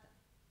data.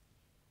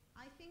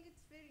 I think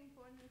it's very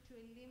important to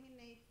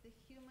eliminate the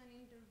human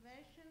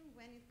intervention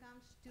when it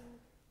comes to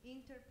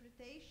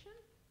interpretation.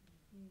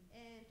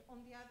 And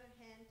on the other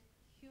hand,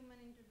 human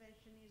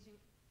intervention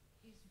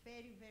is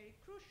very, very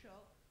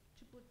crucial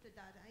to put the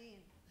data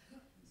in.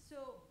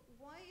 So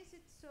why is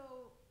it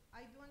so?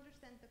 I do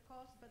understand the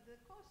cost, but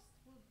the cost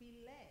will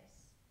be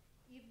less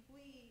if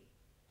we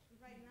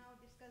right now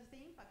discuss the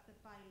impact that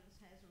violence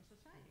has on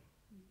society.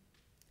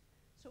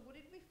 So would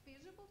it be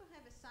feasible to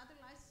have a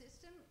satellite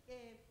system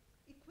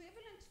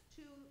equivalent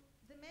to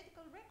the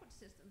medical record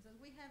systems that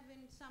we have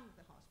in some of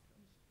the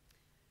hospitals?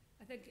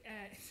 I think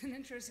it's an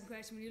interesting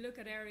question. When you look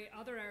at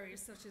other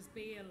areas such as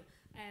bail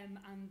and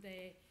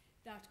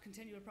that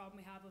continual problem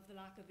we have of the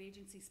lack of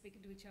agencies speaking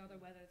to each other,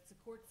 whether it's the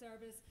court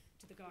service,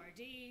 to the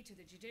Gardaí, to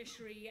the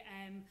judiciary,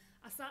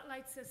 a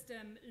satellite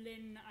system,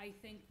 Lynn, I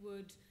think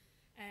would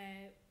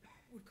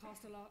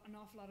cost an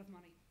awful lot of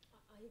money.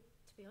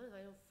 To be honest,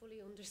 I don't fully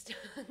understand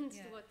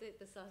what the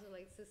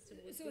satellite system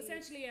would be. So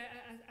essentially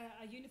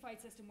a unified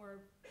system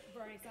where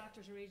various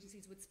actors or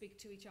agencies would speak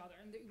to each other.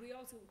 And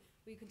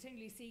we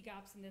continually see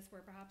gaps in this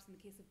where perhaps in the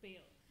case of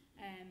bail,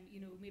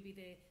 maybe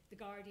the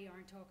Gardaí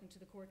aren't talking to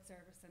the court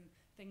service and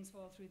things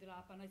fall through the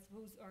lap, and I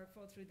suppose, or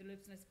fall through the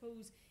loops, and I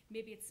suppose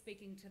maybe it's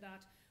speaking to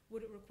that.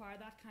 Would it require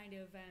that kind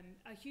of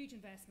a huge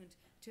investment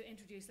to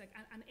introduce, like,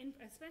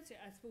 especially,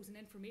 I suppose, an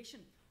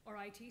information or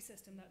IT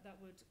system that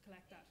would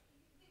collect that?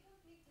 They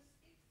don't need to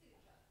speak to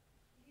each other.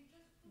 You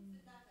just put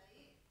the data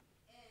in,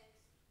 and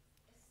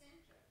a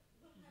center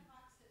will have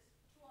access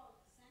to all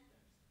the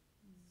centers.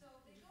 So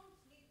they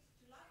don't need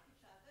to like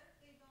each other.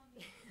 They don't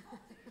need to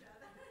talk to each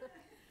other.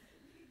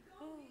 You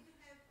don't need to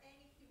have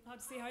any human. We'll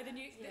have to see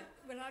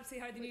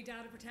how the new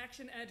data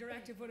protection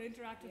directive would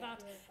interact with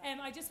that.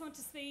 I just want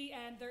to see,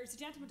 there's a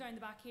gentleman down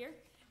the back here,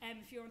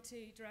 if you want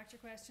to direct your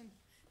question.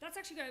 That's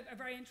actually a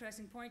very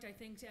interesting point, I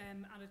think,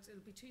 and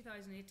it'll be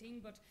 2018,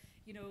 but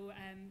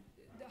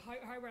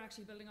how we're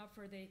actually building up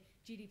for the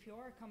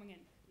GDPR coming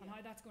in and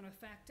how that's going to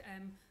affect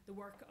the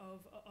work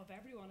of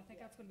everyone. I think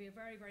that's going to be a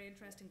very, very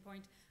interesting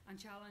point and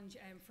challenge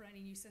for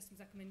any new systems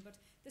that come in. But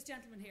this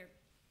gentleman here.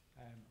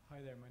 Hi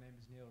there, my name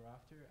is Neil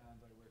Rafter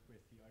and I work with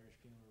the Irish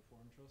Penal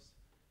Reform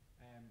Trust.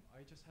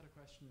 I just had a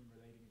question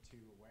relating to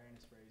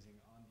awareness raising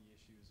on the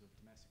issues of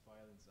domestic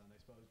violence, and I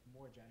suppose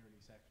more generally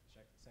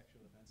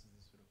sexual offences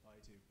this would apply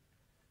to.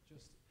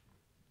 Just,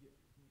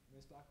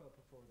 Ms. Blackwell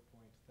put forward the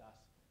point that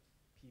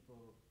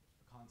people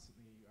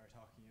constantly are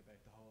talking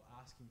about the whole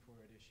asking for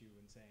it issue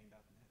and saying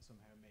that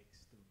somehow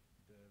makes the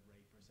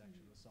rape or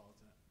sexual assault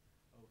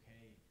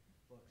okay.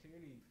 Well,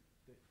 clearly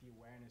the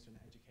awareness and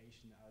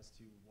education as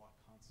to what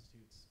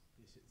constitutes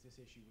this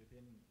issue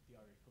within the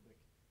Irish public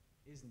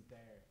isn't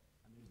there,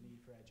 and there's need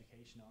for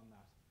education on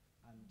that.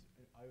 And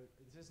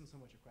this isn't so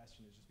much a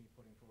question, it's just me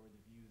putting forward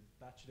the view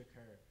that should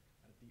occur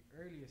at the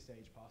earliest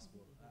stage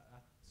possible,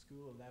 at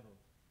school level.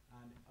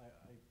 And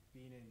I've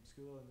been in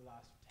school in the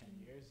last 10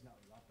 years, not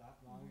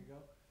that long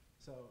ago,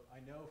 so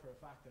I know for a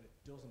fact that it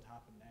doesn't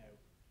happen now.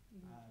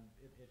 And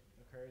it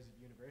occurs at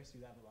university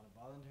level on a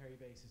voluntary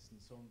basis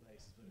in some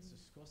places, but it's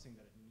discussing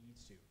that it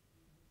needs to.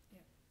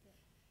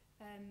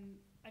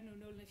 I don't know,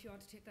 Nolan, if you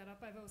want to take that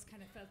up. I've always kind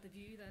of felt the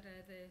view that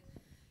I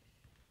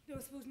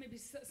suppose maybe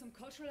some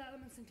cultural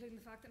elements, including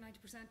the fact that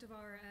 90% of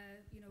our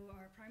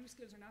primary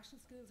schools or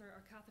national schools are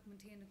Catholic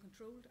maintained and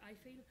controlled, I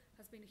feel,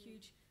 has been a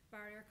huge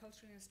barrier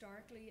culturally and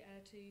historically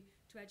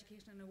to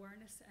education and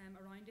awareness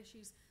around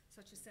issues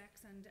such as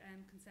sex and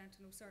consent.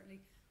 And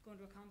certainly going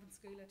to a convent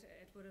school,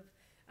 it would have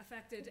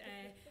affected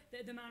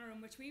the manner in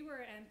which we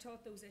were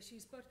taught those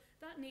issues. But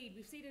that need,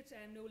 we've seen it,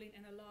 Nolene,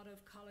 in a lot of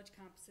college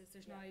campuses.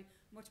 There's now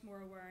much more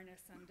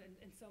awareness, and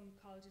in some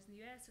colleges in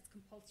the US it's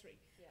compulsory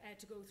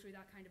to go through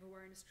that kind of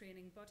awareness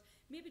training. But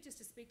maybe just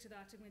to speak to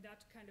that, I mean,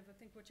 that kind of, I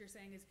think what you're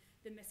saying is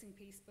the missing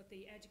piece, but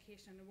the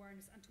education and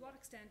awareness, and to what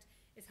extent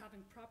is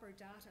having proper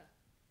data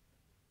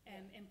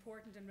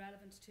important and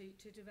relevant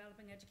to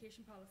developing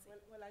education policy?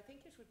 Well, I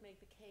think it would make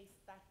the case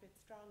that bit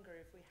stronger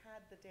if we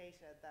had the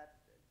data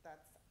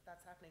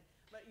that's happening.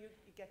 But you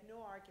get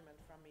no argument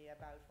from me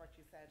about what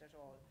you said at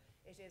all.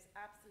 It is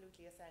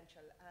absolutely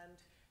essential, and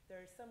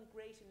there are some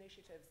great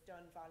initiatives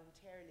done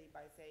voluntarily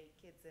by, say,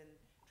 kids in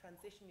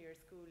transition year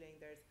schooling.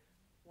 There's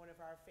one of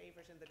our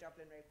favourite in the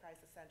Dublin Rape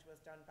Crisis Centre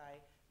was done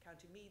by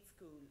County Meath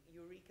School,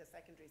 Eureka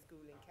Secondary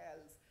School in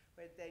Kells,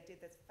 where they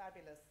did this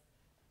fabulous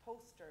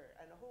poster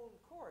and a whole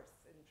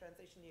course in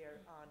transition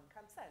year on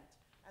consent,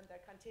 and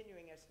they're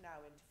continuing it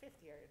now into 5th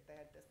year. They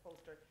had this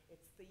poster,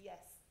 it's the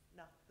yes,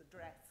 not the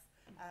dress.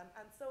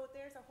 And so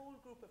there's a whole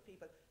group of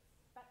people.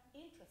 But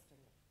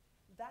interestingly,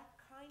 that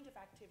kind of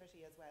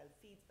activity as well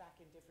feeds back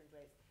in different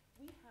ways.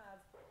 We have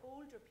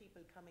older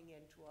people coming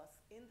in to us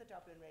in the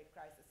Dublin Rape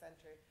Crisis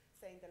Centre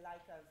saying the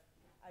like of,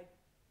 I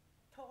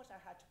thought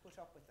I had to put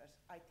up with it,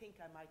 I think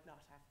I might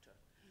not have to.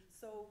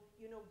 So,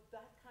 you know,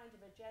 that kind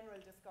of a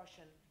general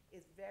discussion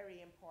is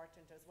very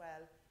important as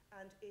well,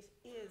 and it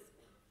is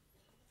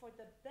for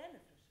the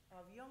benefit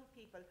of young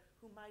people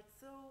who might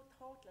so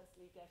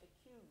thoughtlessly get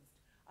accused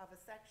of a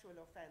sexual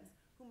offence,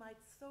 who might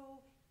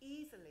so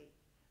easily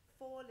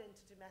fall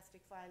into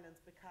domestic violence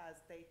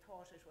because they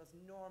thought it was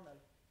normal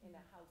in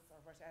a house or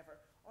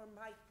whatever, or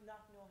might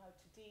not know how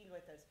to deal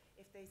with it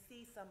if they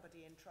see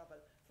somebody in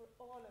trouble. For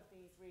all of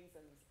these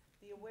reasons,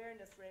 the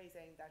awareness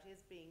raising that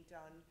is being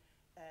done,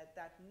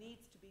 that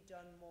needs to be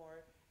done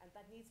more, and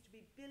that needs to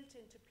be built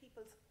into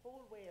people's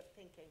whole way of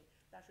thinking,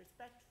 that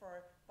respect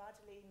for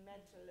bodily,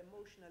 mental,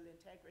 emotional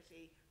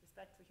integrity,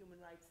 respect for human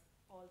rights,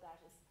 all that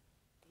is,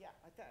 yeah,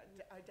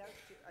 I doubt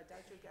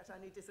you'll get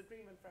any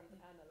disagreement from the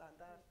panel on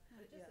that.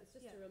 It's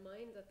just a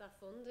reminder that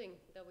funding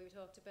that we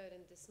talked about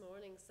in this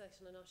morning's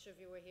session, I'm not sure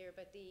if you were here,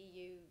 about the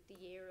EU, the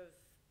year of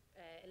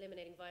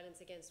eliminating violence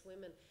against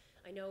women.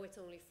 I know it's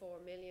only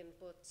 4 million,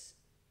 but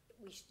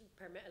we should,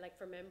 like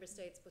for member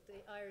states, but the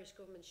Irish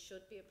government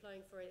should be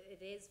applying for it. It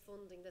is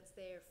funding that's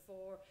there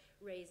for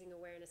raising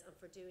awareness and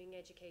for doing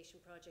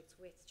education projects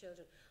with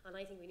children. And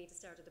I think we need to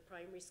start at the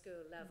primary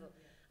school level.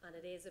 And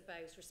it is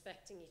about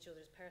respecting each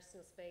other's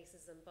personal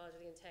spaces and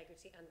bodily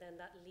integrity, and then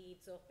that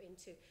leads up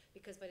into,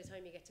 because by the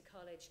time you get to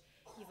college,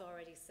 you've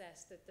already set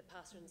that the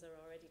patterns are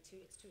already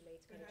it's too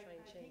late to kind of try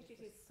and change. I think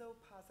it is so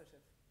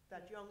positive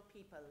that young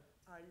people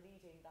are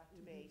leading that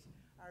debate,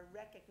 are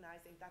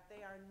recognising that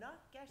they are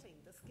not getting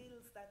the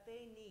skills that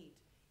they need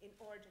in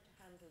order to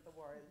handle the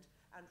world,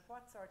 and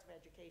what sort of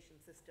education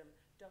system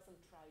doesn't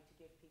try to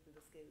give people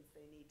the skills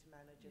they need to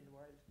manage in the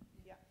world.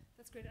 Yeah.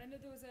 That's great. I know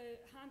there was a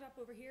hand up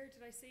over here,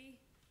 did I see?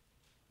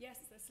 Yes,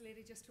 this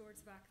lady just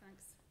towards the back,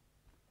 thanks.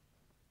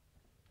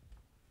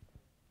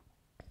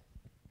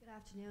 Good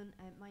afternoon.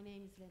 My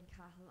name is Lynn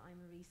Cahill. I'm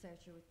a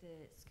researcher with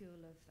the School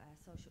of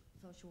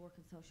Social Work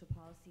and Social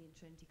Policy in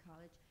Trinity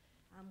College.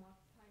 And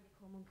what's kind of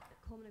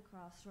coming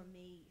across from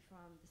me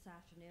from this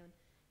afternoon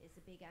is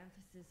a big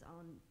emphasis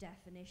on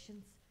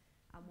definitions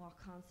and what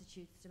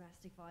constitutes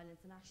domestic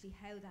violence, and actually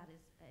how that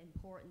is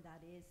important that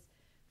is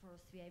for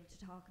us to be able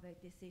to talk about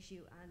this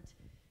issue. And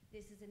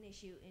this is an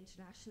issue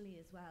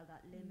internationally as well that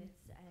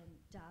limits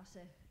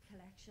data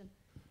collection.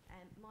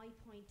 My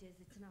point is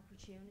it's an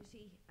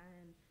opportunity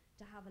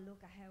to have a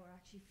look at how we're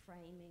actually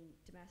framing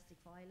domestic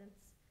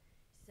violence.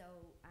 So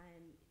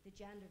the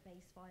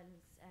gender-based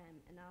violence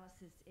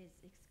analysis is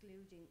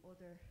excluding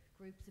other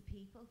groups of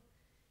people.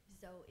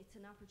 So it's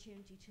an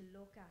opportunity to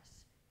look at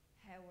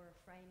how we're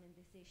framing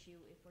this issue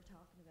if we're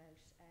talking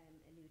about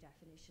a new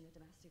definition of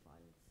domestic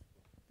violence.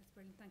 That's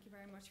brilliant. Thank you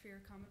very much for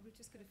your comment. We've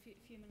just got a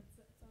few minutes.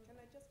 Can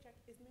I just check,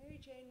 is Mary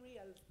Jane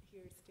Real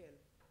here still?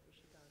 Is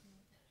she gone? No.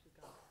 She's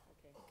gone,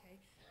 okay. Okay.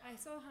 I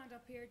saw a hand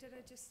up here. Did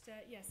I just,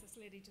 yes, this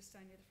lady just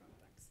down near the front,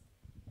 thanks.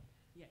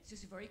 Yeah, it's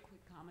just a very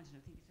quick comment, and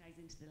I think it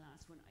ties into the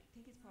last one. I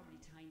think it's probably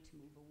time to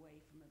move away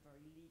from a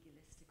very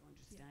legalistic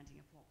understanding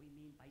of what we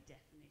mean by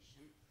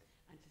definition,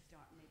 and to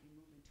start maybe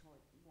moving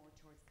more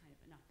towards kind of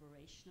an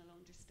operational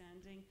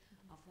understanding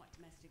of what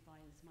domestic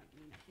violence might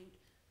mean. I think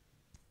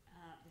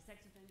the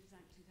Sex Offenders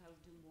Act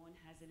 2001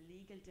 has a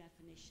legal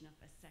definition of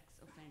a sex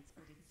offence,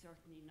 but it's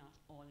certainly not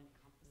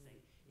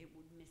all-encompassing. It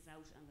would miss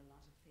out on a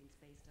lot of things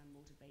based on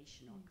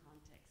motivation or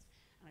context.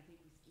 And I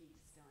think we need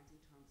to start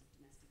in terms of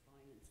domestic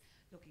violence,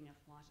 looking at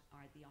what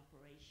are the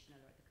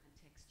operational or the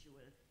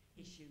contextual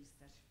issues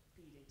that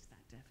feed into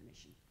that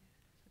definition.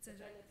 And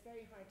it's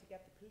very hard to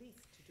get the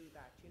police to do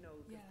that, you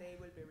know, because they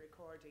will be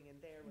recording in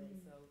their way,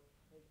 so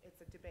it's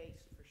a debate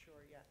for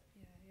sure, yeah.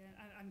 Yeah,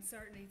 and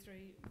certainly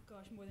through,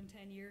 gosh, more than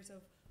 10 years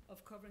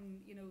of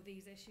covering, you know,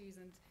 these issues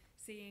and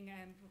seeing,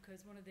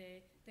 because one of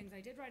the things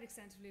I did write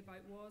extensively about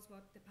was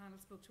what the panel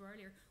spoke to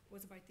earlier,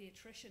 was about the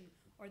attrition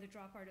or the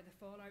dropout or the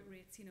fallout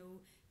rates, you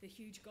know, the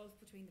huge gulf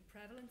between the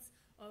prevalence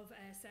of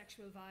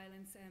sexual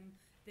violence,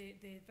 the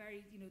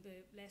very, you know,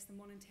 the less than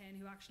 1 in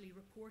 10 who actually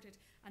report it,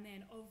 and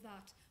then of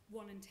that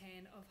 1 in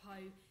 10 of how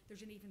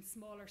there's an even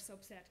smaller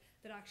subset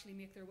that actually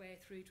make their way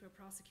through to a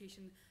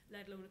prosecution,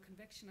 let alone a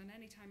conviction. And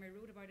any time I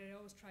wrote about it, I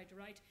always tried to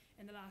write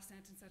in the last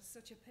sentence that it's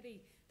such a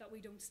pity that we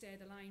don't stay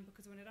the line,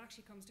 because when it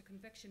actually comes to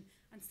conviction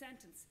and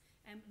sentence,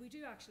 we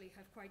do actually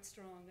have quite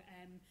strong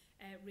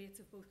rates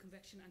of both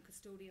conviction and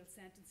custodial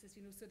sentences,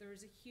 you know, so there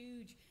is a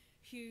huge,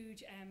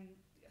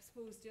 I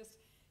suppose, just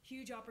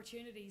huge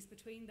opportunities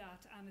between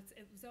that, and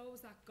it was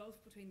always that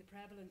gulf between the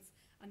prevalence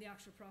and the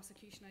actual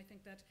prosecution, I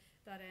think, that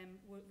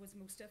was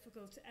most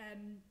difficult.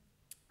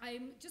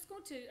 I'm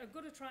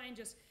going to try and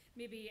just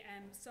maybe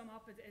sum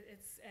up.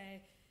 It's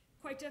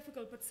quite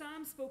difficult, but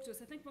Sam spoke to us.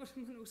 I think one of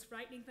the most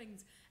frightening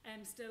things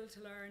still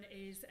to learn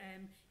is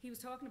he was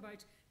talking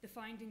about the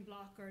finding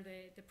block or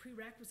the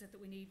prerequisite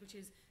that we need, which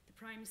is the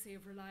primacy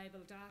of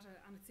reliable data.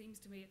 And it seems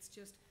to me it's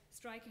just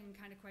striking and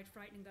kind of quite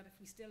frightening that if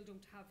we still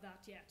don't have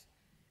that yet,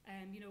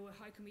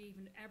 how can we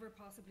even ever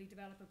possibly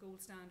develop a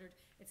gold standard?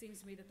 It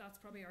seems to me that that's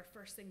probably our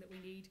first thing that we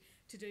need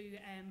to do,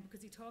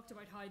 because he talked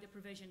about how the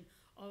provision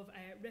of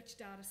rich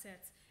data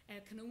sets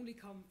can only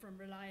come from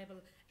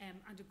reliable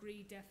and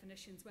agreed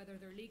definitions, whether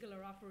they're legal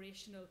or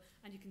operational.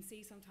 And you can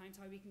see sometimes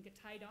how we can get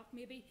tied up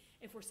maybe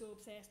if we're so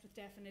obsessed with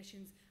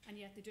definitions, and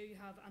yet they do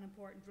have an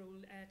important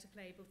role to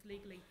play both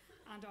legally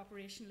and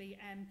operationally.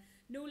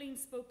 Nolene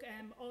spoke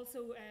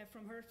also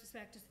from her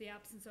perspective to the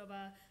absence of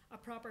a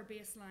proper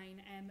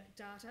baseline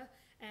data,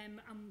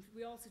 and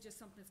we also, just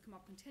something that's come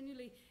up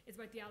continually, is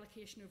about the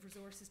allocation of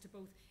resources to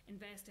both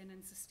invest in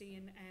and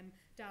sustain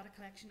data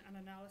collection and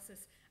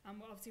analysis.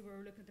 Obviously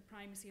we're looking at the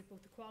primacy of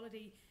both the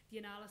quality, the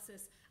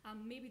analysis,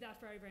 and maybe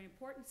that very, very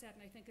important set,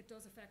 and I think it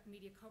does affect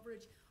media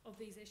coverage of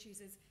these issues,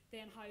 is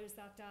then how is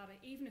that data,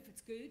 even if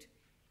it's good,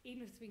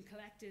 even if it's been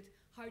collected,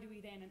 how do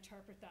we then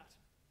interpret that?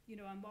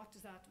 And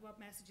what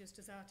messages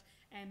does that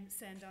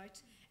send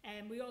out?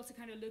 We also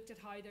kind of looked at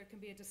how there can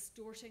be a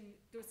distorting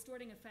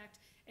effect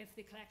if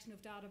the collection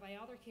of data by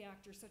other key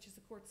actors, such as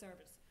the court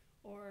service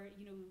or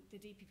the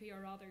DPP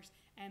or others,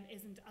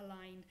 isn't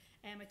aligned.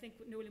 I think,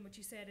 Nolan, what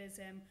you said is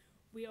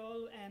we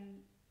all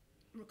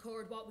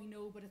record what we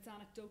know, but it's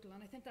anecdotal,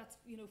 and I think that's,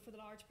 for the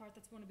large part,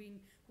 that's going to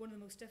be one of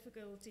the most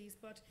difficulties.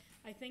 But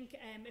I think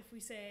if we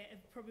say,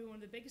 probably one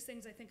of the biggest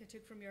things I think I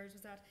took from yours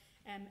was that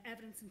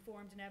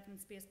evidence-informed and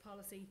evidence-based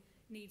policy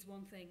needs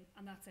one thing,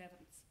 and that's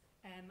evidence.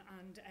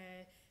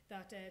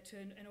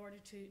 In order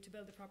to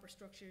build the proper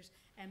structures,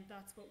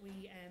 that's what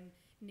we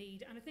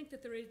need. And I think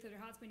that there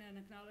has been an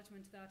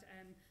acknowledgement that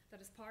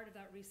as part of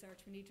that research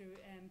we need to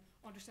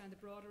understand the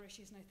broader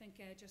issues, and I think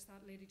just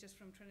that lady just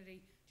from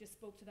Trinity just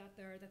spoke to that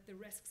there, that the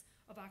risks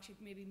of actually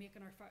maybe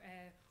making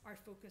our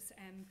focus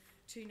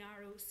too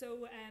narrow.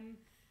 So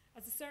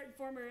as a certain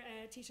former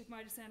Taoiseach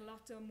might have said, a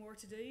lot more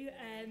to do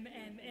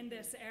in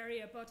this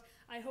area, but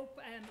I hope,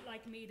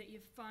 like me, that you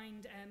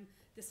find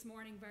this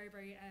morning very,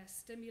 very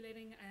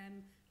stimulating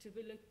to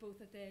look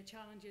both at the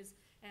challenges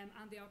and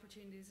the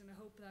opportunities, and I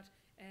hope that,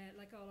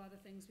 like all other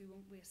things, we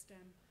won't waste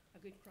a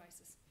good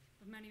crisis.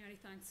 But many, many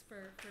thanks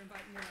for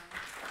inviting me around.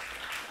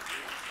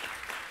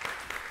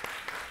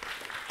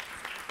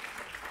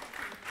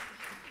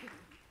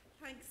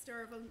 Thanks,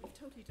 Derval. You've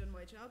totally done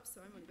my job,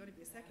 so I'm only going to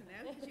be a second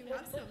now because you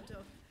have summed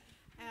up.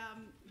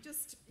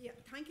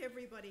 Thank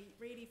everybody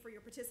really for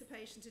your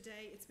participation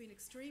today. It's been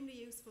extremely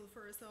useful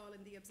for us all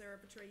in the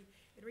Observatory.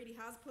 It really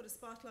has put a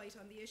spotlight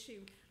on the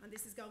issue, and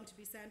this is going to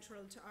be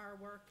central to our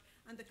work.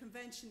 And the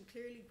convention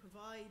clearly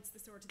provides the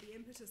sort of the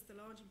impetus, the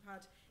launching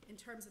pad, in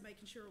terms of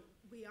making sure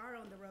we are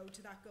on the road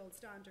to that gold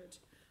standard.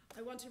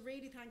 I want to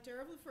really thank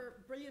Derval for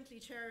brilliantly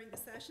chairing the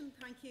session.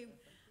 Thank you.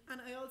 And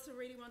I also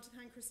really want to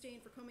thank Christine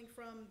for coming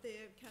from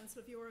the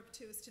Council of Europe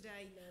to us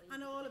today,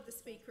 and all of the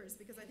speakers,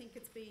 because I think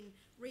it's been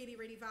really,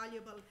 really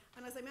valuable.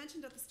 And as I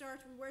mentioned at the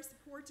start, we were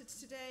supported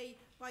today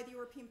by the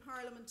European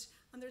Parliament,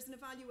 and there's an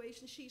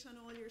evaluation sheet on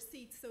all your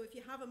seats, so if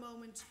you have a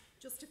moment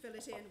just to fill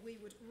it in, we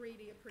would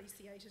really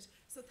appreciate it.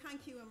 So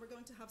thank you, and we're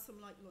going to have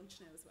some light lunch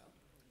now as well.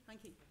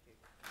 Thank you.